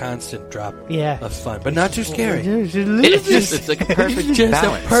a constant drop Yeah. of fun, but not too scary. It's like a perfect Just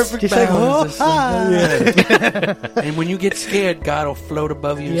balance. a perfect Just like, balance. oh, hi. Yeah. And when you get scared, God will float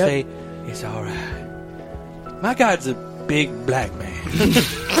above you and Yep. say, "It's all right." My God's a big black man,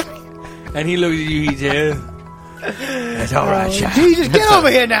 and he looks at you. He says, "It's all right, child." Jesus, get over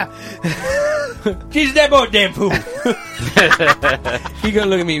here now. Jesus, that boy damn fool. He gonna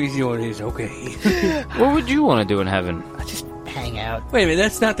look at me and he's going, "It's okay." What would you want to do in heaven? Just hang out. out. Wait a minute,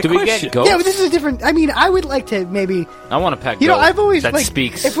 that's not the Do we question. get ghosts? Yeah, but this is a different. I mean, I would like to maybe. I want to pet You know, goat I've always that like.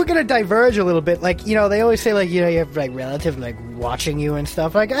 speaks. If we're gonna diverge a little bit, like they always say, like you have like relatives like watching you and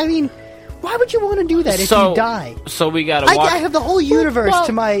stuff. Like, I mean, why would you want to do that if you die? So we got to watch. I have the whole universe Well-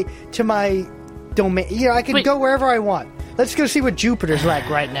 to my domain. I can Wait. go wherever I want. Let's go see what Jupiter's like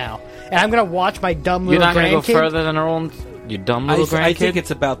right now, and I'm gonna watch my dumb You're little not going to go grandkid. further than our own. You dumb little grandkid. I think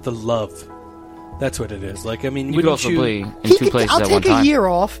it's about the love. That's what it is. Like, I mean, You could wouldn't also you, be in two places I'll at one take a time. year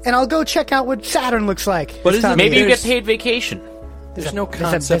off, and I'll go check out what Saturn looks like. But this isn't time of Maybe year. you There's- get paid vacation. There's no There's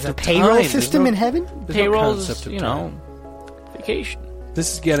concept a of payroll time. There's system no- in heaven. there's no Payrolls, concept of you time. know, vacation.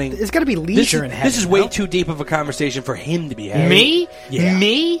 This is getting. There's got to be This leisure is, in heaven. this is way no? too deep of a conversation for him to be having. Me? Yeah.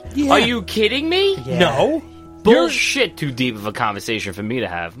 Me? Yeah. Are you kidding me? Yeah. No. Bullshit. Too deep of a conversation for me to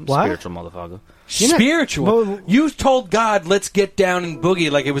have. I'm a What? spiritual motherfucker. You're not- Spiritual. well- You told God, "Let's get down and boogie,"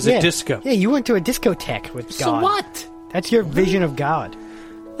 like it was Yeah. a disco. Yeah, you went to a discotheque with So God. what? That's your vision of God.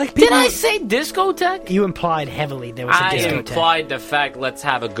 Like Did people, I say discotheque? You implied heavily there was a I discotheque. implied the fact let's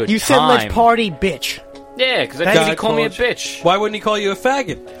have a good You said time. let's party, bitch. Yeah, because That's- he called me a called you- bitch. Why wouldn't he call you a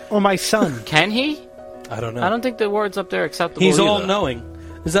faggot? Or my son. Can he? I don't know. I don't think the words up there are acceptable. He's either. all knowing.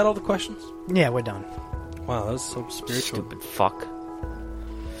 Is that all the questions? Yeah, we're done. Wow, that was so spiritual. Stupid fuck.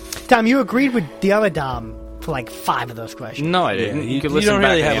 Dom, you agreed with the other Dom for like 5 of those questions. No, I didn't. you- could you listen don't back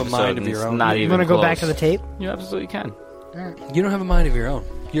really to the have a episode mind of and your it's own. Not You You even want to go close. back to the tape? You absolutely can. You don't have a mind of your own.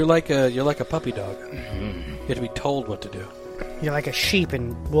 You're like a puppy dog. You have to be told what to do. You're like a sheep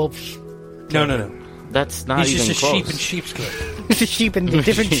in wolf's. No. That's not He's even just a close. sheep in sheep's clothing. It's a sheep in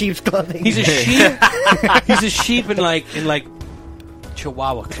different sheep's clothing. He's a sheep. He's a sheep in like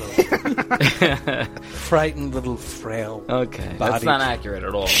Chihuahua clothing. Frightened little frail. Okay, Body. that's not accurate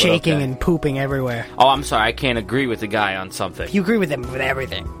at all. but shaking okay. and pooping everywhere. Oh, I'm sorry. I can't agree with the guy on something. You agree with him with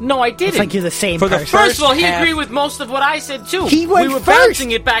everything. No, I didn't. It's like you're the same For the person. First of all, he half- agreed with most of what I said too. He went we were first.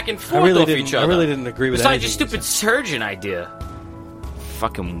 bouncing it back and I forth really off didn't. each other. I really didn't agree with Besides your anything stupid you surgeon idea.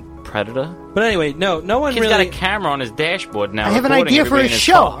 Fucking predator. said. But anyway, no one He's really. got a camera on his dashboard now. I have an recording idea for everybody a in his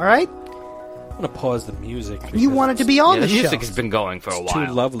show, car. all right? I'm gonna pause the music. You because wanted to be Yeah, on the the music show. has been going for a it's while.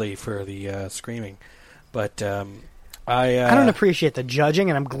 too lovely for the screaming. But I I don't appreciate the judging,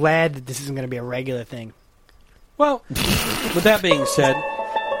 and I'm glad that this isn't going to be a regular thing. Well, with that being said,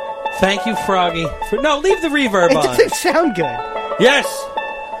 thank you, Froggy. Leave the reverb It on. doesn't sound good. Yes,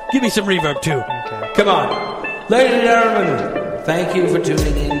 give me some reverb too. Okay. Come on, ladies and gentlemen. Thank you for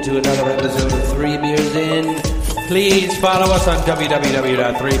tuning in to another episode of 3 Beers In. Please follow us on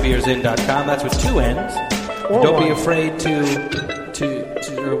www.3beersin.com. That's with 2 N's. Or Don't be one. afraid to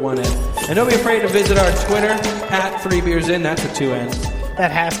or 1 N. And don't be afraid to visit our Twitter at 3beersin. That's with 2 N's.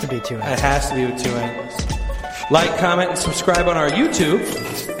 That has to be too. It has to be with 2 N's. Like, comment, and subscribe on our YouTube,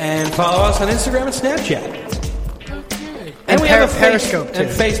 and follow us on Instagram and Snapchat. And we have a Periscope, and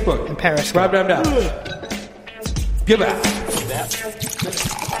too. Facebook. And Periscope. Goodbye.